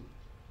you too?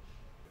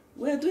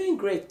 We're doing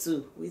great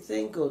too. We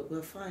thank God.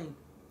 We're fine.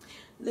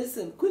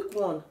 Listen, quick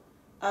one.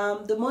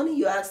 The money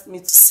you asked me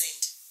to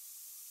send,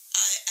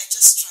 I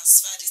just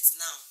transferred it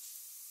now.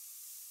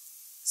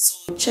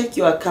 So check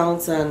your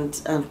account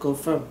and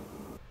confirm.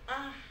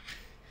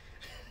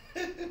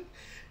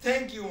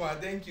 Thank you, ma.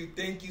 Thank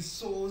you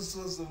so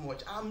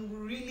much. I'm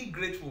really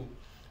grateful.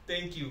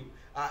 Thank you.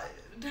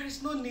 There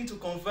is no need to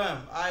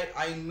confirm.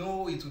 I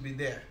know it will be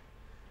there.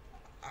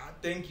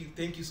 Thank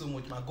you so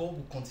much. My God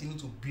will continue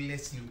to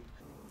bless you.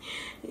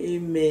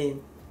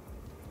 Amen.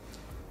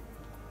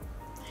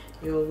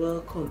 You're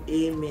welcome.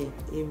 Amen.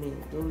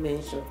 Amen. Don't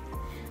mention.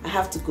 I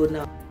have to go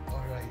now.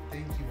 All right.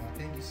 Thank you, ma.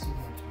 Thank you so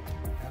much.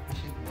 I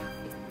appreciate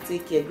it.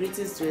 Take care.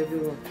 Greetings to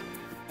everyone.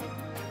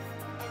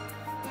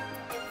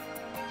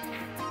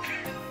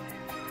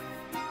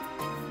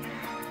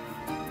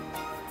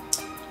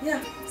 Yeah,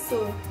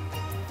 so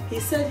he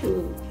said he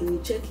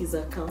will check his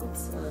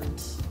accounts and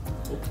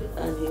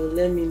he will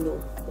let me know.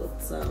 But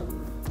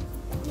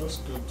that's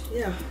good.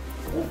 Yeah.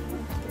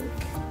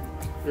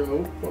 Yeah, I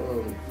hope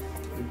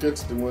you get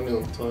the money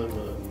on time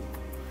and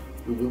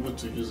you'll be able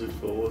to use it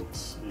for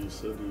what you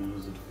said you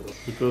use it for.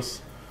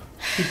 Because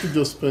people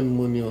just spend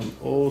money on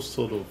all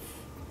sort of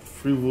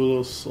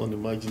frivolous,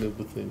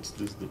 unimaginable things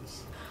these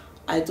days.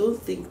 I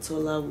don't think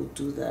Tola would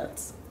do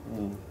that.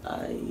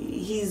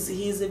 He's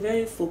a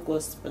very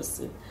focused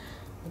person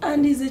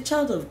and he's a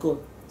child of God,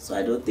 so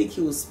I don't think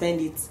he will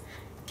spend it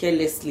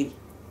carelessly.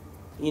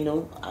 You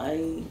know,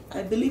 I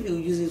believe he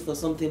will use it for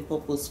something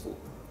purposeful.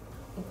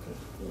 Okay,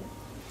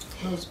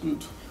 yeah. That's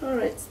good. All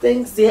right,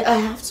 thanks dear. I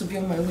have to be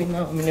on my way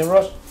now. I'm in a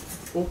rush.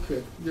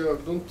 Okay, yeah,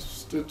 don't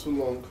stay too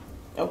long.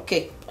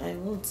 Okay, I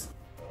won't.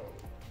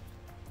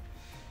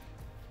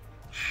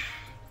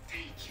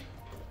 Thank you.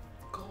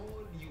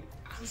 God, you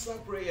answer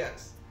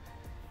prayers.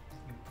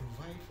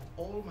 Provide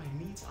for all my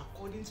needs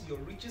according to your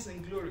riches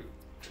and glory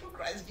through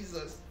Christ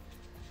Jesus.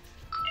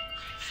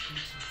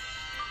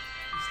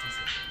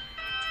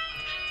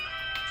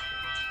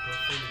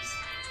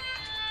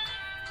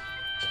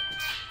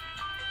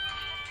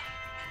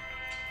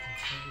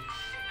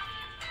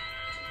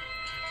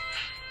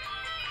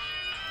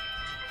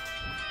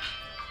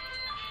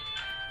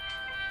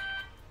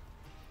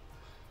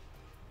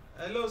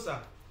 Hello, sir.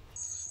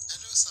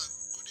 Hello, sir.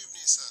 Good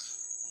evening, sir.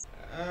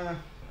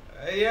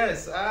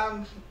 Yes.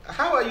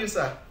 How are you,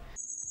 sir? I'm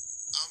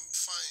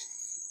fine.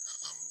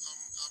 I'm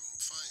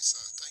fine, sir.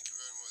 Thank you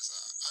very much,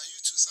 sir. Are you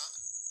too, sir?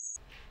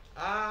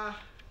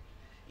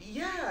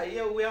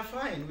 Yeah, we are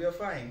fine. We are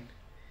fine.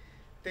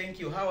 Thank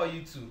you. How are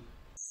you too?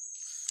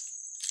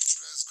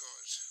 Bless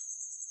God.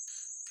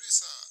 Please,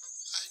 sir,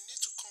 I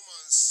need to come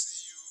and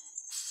see you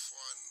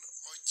for an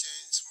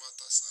urgent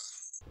matter, sir.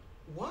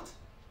 What?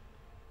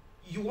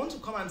 You want to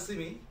come and see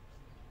me?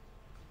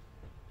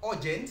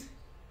 Urgent?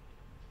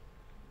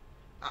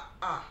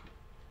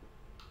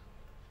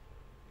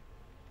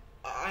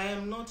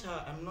 I'm not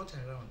around.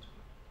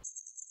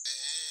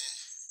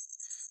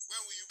 When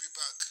will you be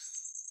back?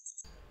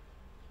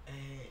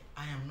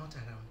 I am not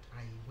around.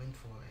 I went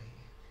for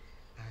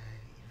a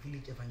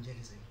village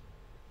evangelism.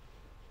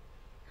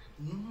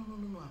 No.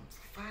 I'm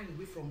far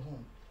away from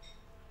home.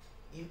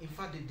 In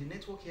fact, the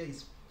network here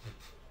is.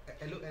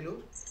 Hello.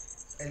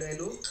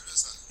 Hello,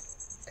 sir.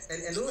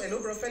 Hello,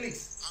 bro Felix.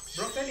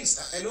 Bro Felix.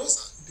 Hello. Oh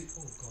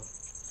God.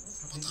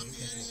 What's happening to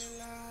this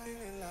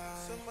network?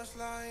 So much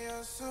lie,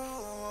 you're so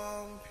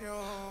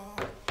pure.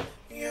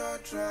 You're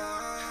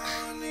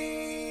drowning.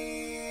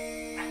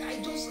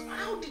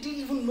 How did he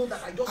even know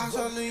that I just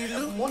got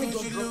money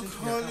just dropped into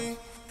my account?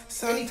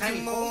 Anytime he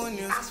calls, he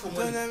asks for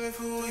money.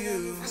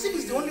 As if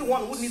he's the only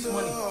one who needs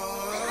money.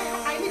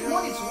 I need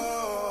money too.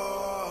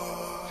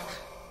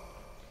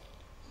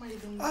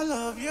 I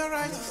love your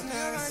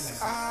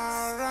righteousness.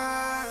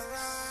 Alright.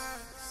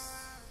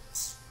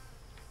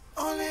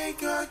 Only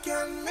God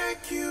can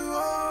make you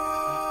whole.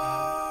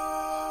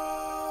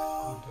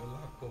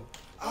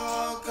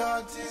 All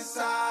God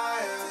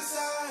desires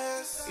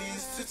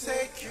is to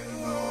take you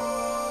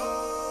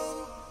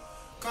home.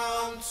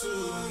 Come to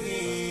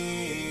Him.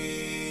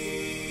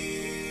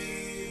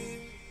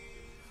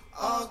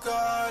 All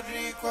God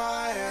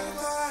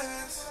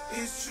requires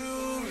is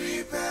true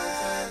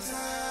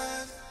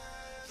repentance.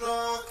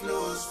 Draw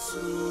close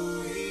to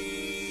Him.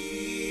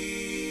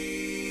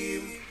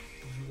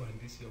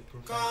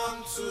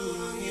 Come to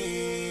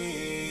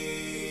Him.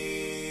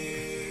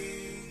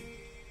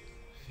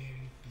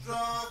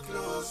 Draw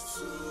close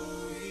to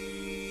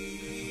Him.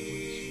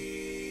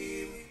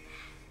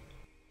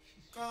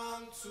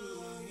 Come to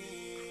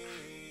Him.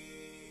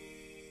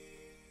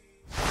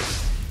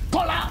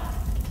 Tola!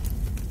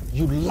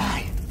 You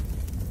lie.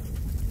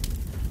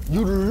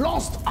 You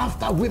lust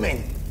after women.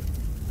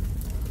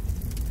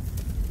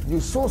 You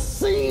sow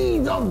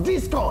seeds of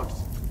discord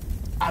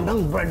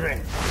among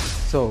brethren.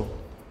 So,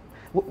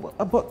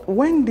 but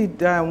when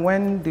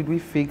did we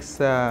fix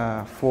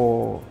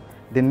for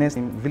the next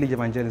village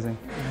evangelism?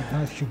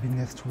 That should be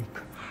next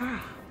week.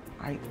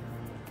 I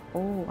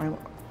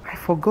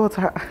forgot.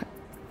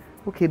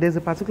 Okay, there's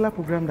a particular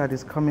program that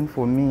is coming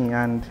for me,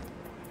 and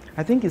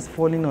I think it's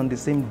falling on the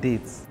same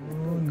dates.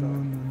 No.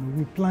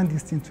 We planned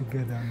this thing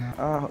together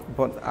now.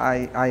 But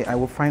I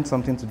will find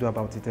something to do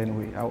about it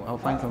anyway. I'll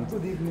find something.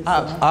 Good evening,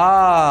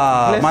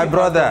 my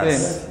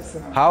brothers.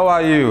 How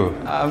are you?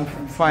 I'm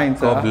fine,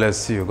 sir. God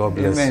bless you. God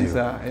bless Amen, you.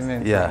 Sir.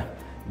 Amen, Yeah. sir.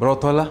 Bro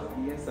Tola?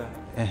 Yes, sir.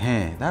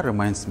 That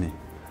reminds me.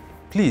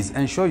 Please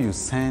ensure you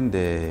send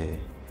the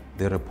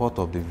report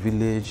of the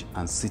village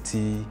and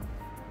city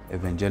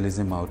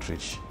evangelism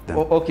outreach.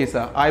 Okay,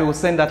 sir. I will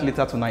send that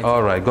later tonight.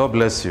 All right. God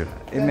bless you.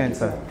 Amen,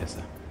 sir. Yes,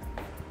 sir.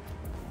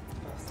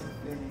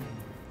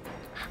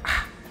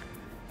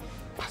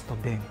 Pastor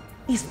Ben,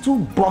 he's too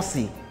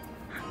bossy.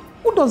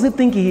 Who does he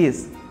think he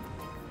is?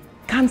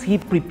 Can't he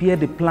prepare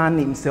the plan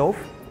himself?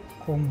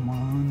 Come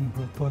on,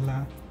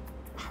 Tola.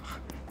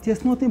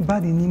 There's nothing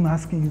bad in him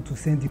asking you to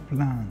send the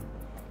plan.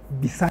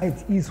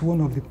 Besides, he's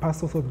one of the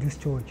pastors of this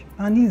church,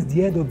 and he's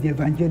the head of the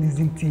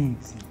evangelism team.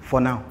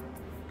 For now.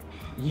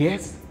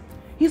 Yes.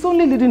 He's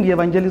only leading the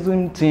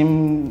evangelism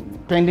team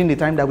pending the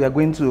time that we are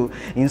going to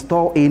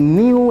install a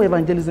new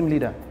evangelism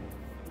leader.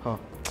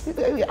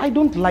 I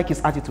don't like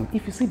his attitude.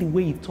 If you see the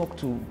way he talked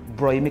to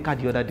Bro Emeka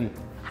the other day,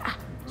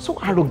 so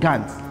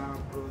arrogant.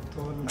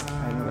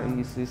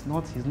 He's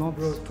not.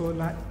 Bro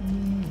Tola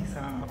is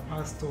our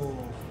pastor.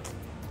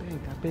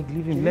 I beg,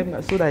 leave him. Let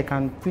me, so that I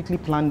can quickly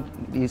plan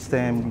his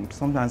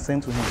something and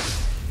send to him.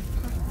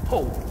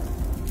 Oh,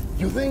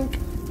 you think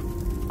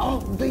all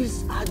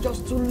these are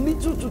just too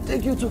little to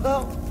take you to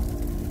hell?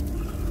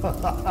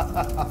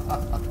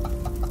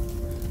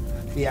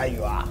 Here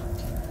you are.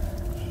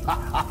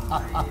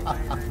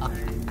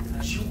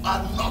 You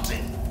are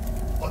nothing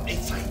but a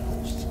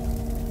signpost,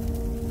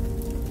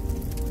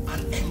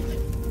 an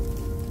emblem,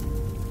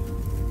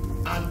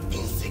 an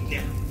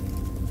insignia.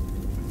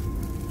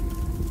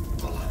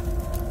 Tola,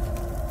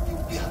 you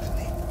bear the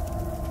name.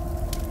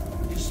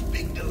 You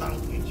speak the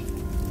language.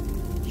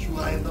 You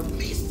are in the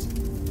midst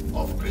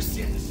of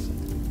Christians.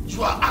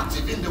 You are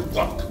active in the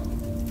work,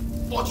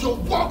 but your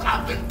work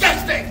has been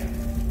tested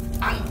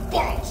and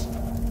burnt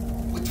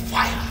with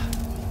fire.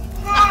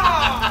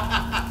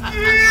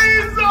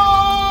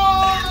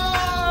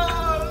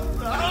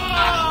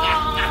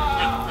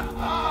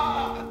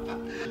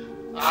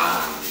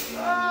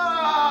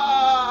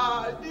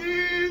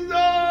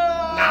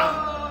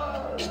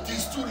 it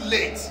is too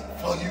late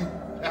for you.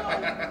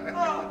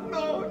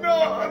 No,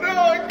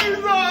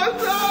 Jesus,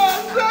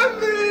 save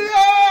me,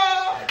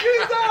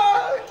 Jesus.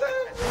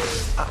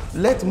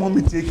 Let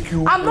mommy take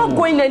you. I'm not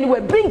going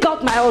anywhere. Bring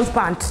out my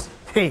husband.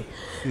 Hey.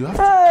 You have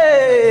to,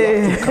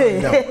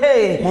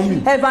 hey. Mommy.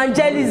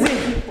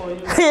 Evangelism.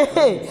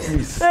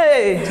 Please.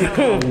 Hey. Take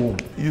her home.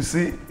 You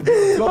see?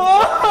 Oh,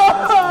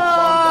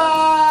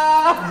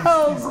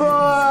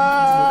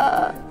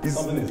 God.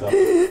 Something is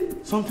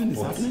happening. Something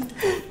is happening?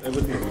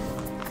 Everything is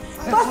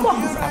Doctor.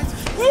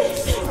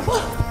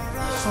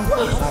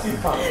 Something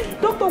is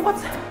happening. Doctor, what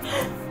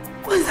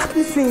is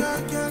happening?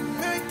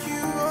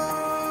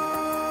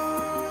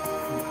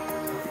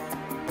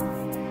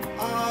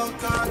 All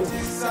God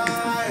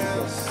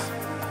desires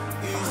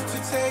is to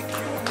take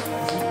you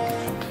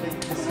home.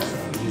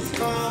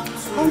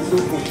 Come to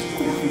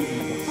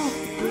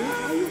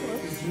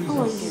How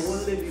are you?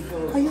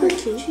 Are you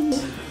okay?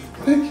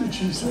 Thank you,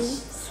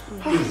 Jesus.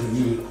 Thank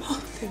you.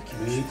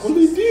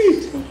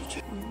 Indeed.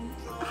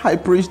 I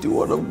preach the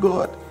word of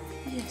God.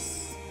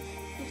 Yes.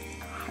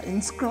 I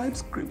inscribe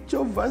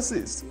scripture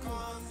verses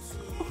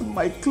on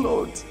my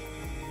clothes,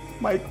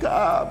 my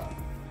cap,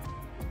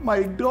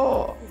 my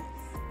door,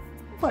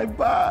 my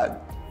bag,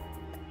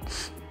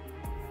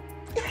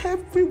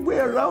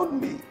 everywhere around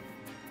me.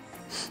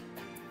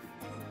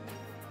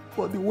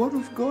 But the word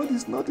of God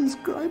is not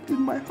inscribed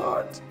in my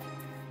heart.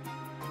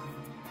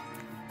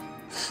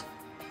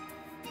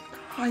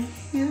 I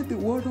hear the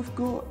word of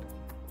God,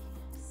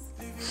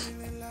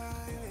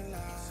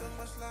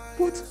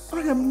 but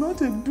I am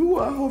not a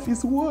doer of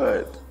his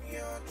word.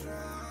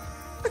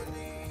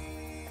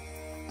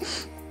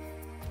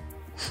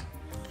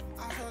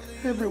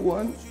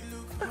 Everyone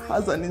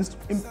has an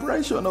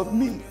impression of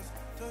me,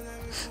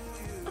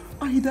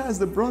 either as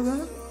a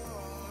brother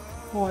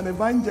or an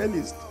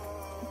evangelist,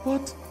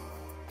 but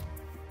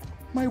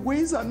my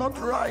ways are not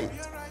right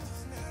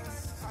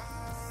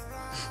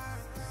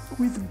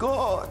with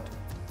God.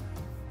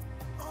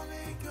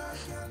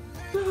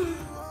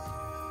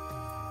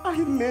 I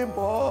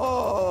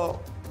labor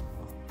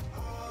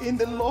in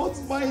the Lord's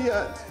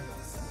vineyard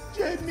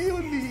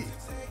genuinely,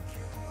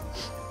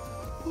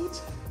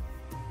 but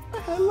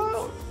I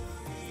allowed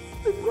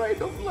the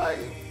pride of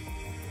life,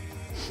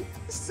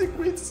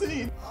 secret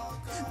sin,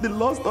 the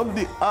lust of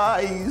the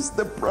eyes,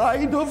 the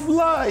pride of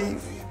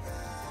life,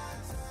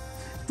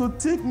 to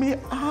take me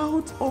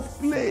out of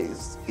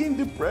place in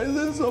the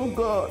presence of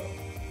God.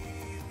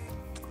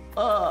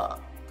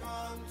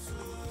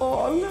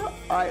 All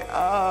I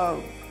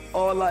am,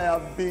 all I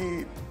have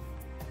been,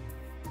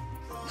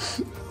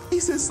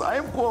 is a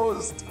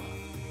signpost,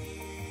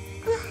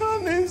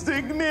 an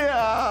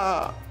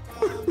insignia.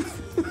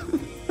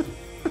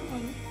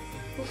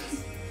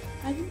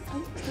 Are you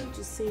trying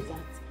to say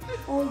that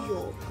all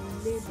your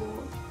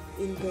labor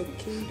in the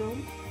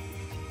kingdom,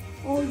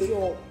 all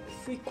your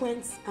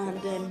frequent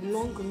and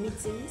long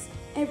meetings,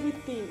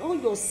 everything, all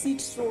your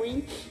seed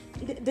sowing,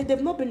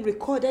 they've not been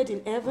recorded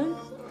in heaven?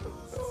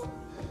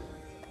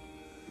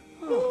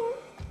 No.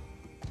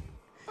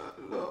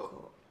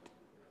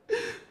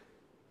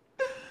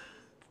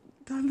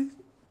 Darling,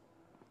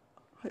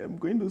 I am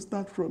going to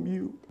start from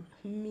you.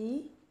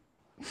 Me?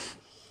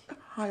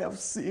 I have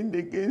sinned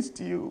against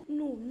you.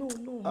 No.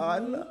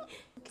 Anna,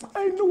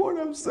 I know what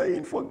I'm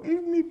saying.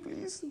 Forgive me,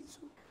 please.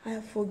 I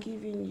have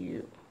forgiven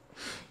you.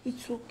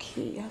 It's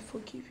okay. I have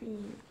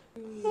forgiven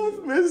you.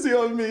 Have mercy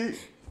on me.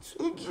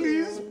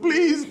 Please.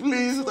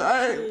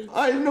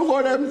 I know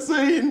what I'm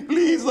saying.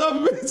 Please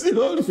have mercy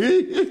on me.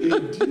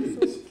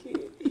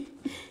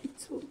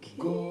 It's okay.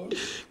 God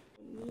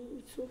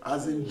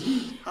has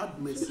indeed had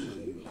mercy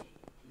on you.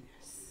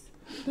 Yes.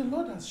 The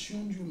Lord has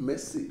shown you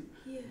mercy.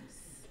 Yes.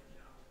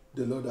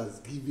 The Lord has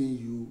given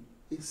you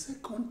a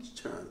second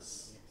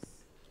chance.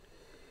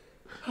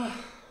 Yes.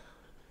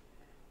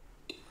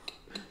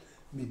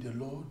 May the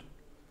Lord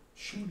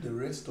show the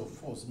rest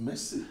of us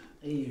mercy.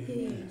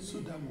 Amen. So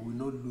that we will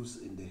not lose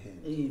in the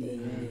hand.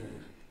 Amen.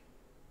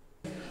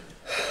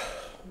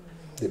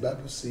 The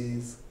Bible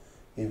says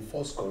in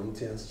 1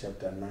 Corinthians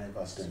chapter 9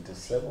 verse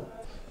 27,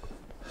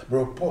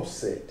 Bro Paul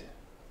said,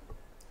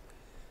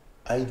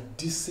 I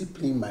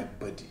discipline my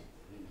body.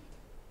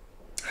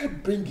 I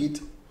bring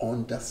it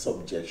under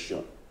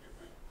subjection,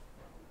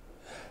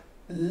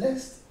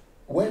 lest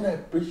when I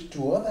preach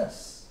to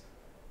others,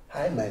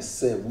 I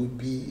myself will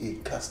be a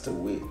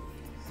castaway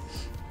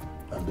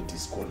and be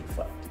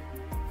disqualified.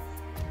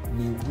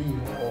 May we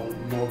all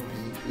not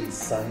be a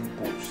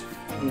signpost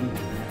in the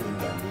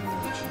name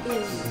of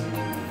Jesus.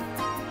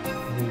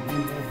 May we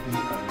not be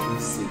an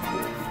insigne.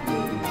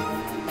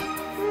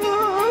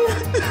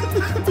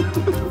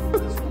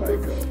 My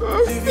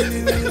God.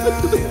 Living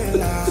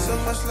so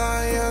much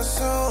like you're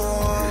so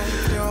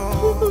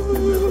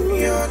pure.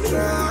 You're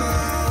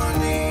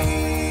drowning.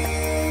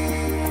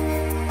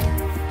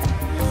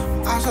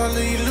 I saw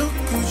you look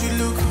good, you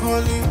look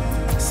holy,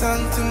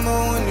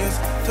 sanctimonious.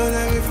 Don't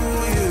let me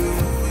fool you.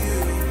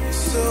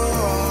 So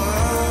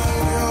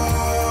pure.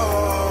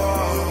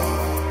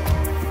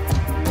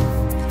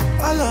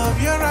 I love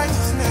your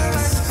righteousness.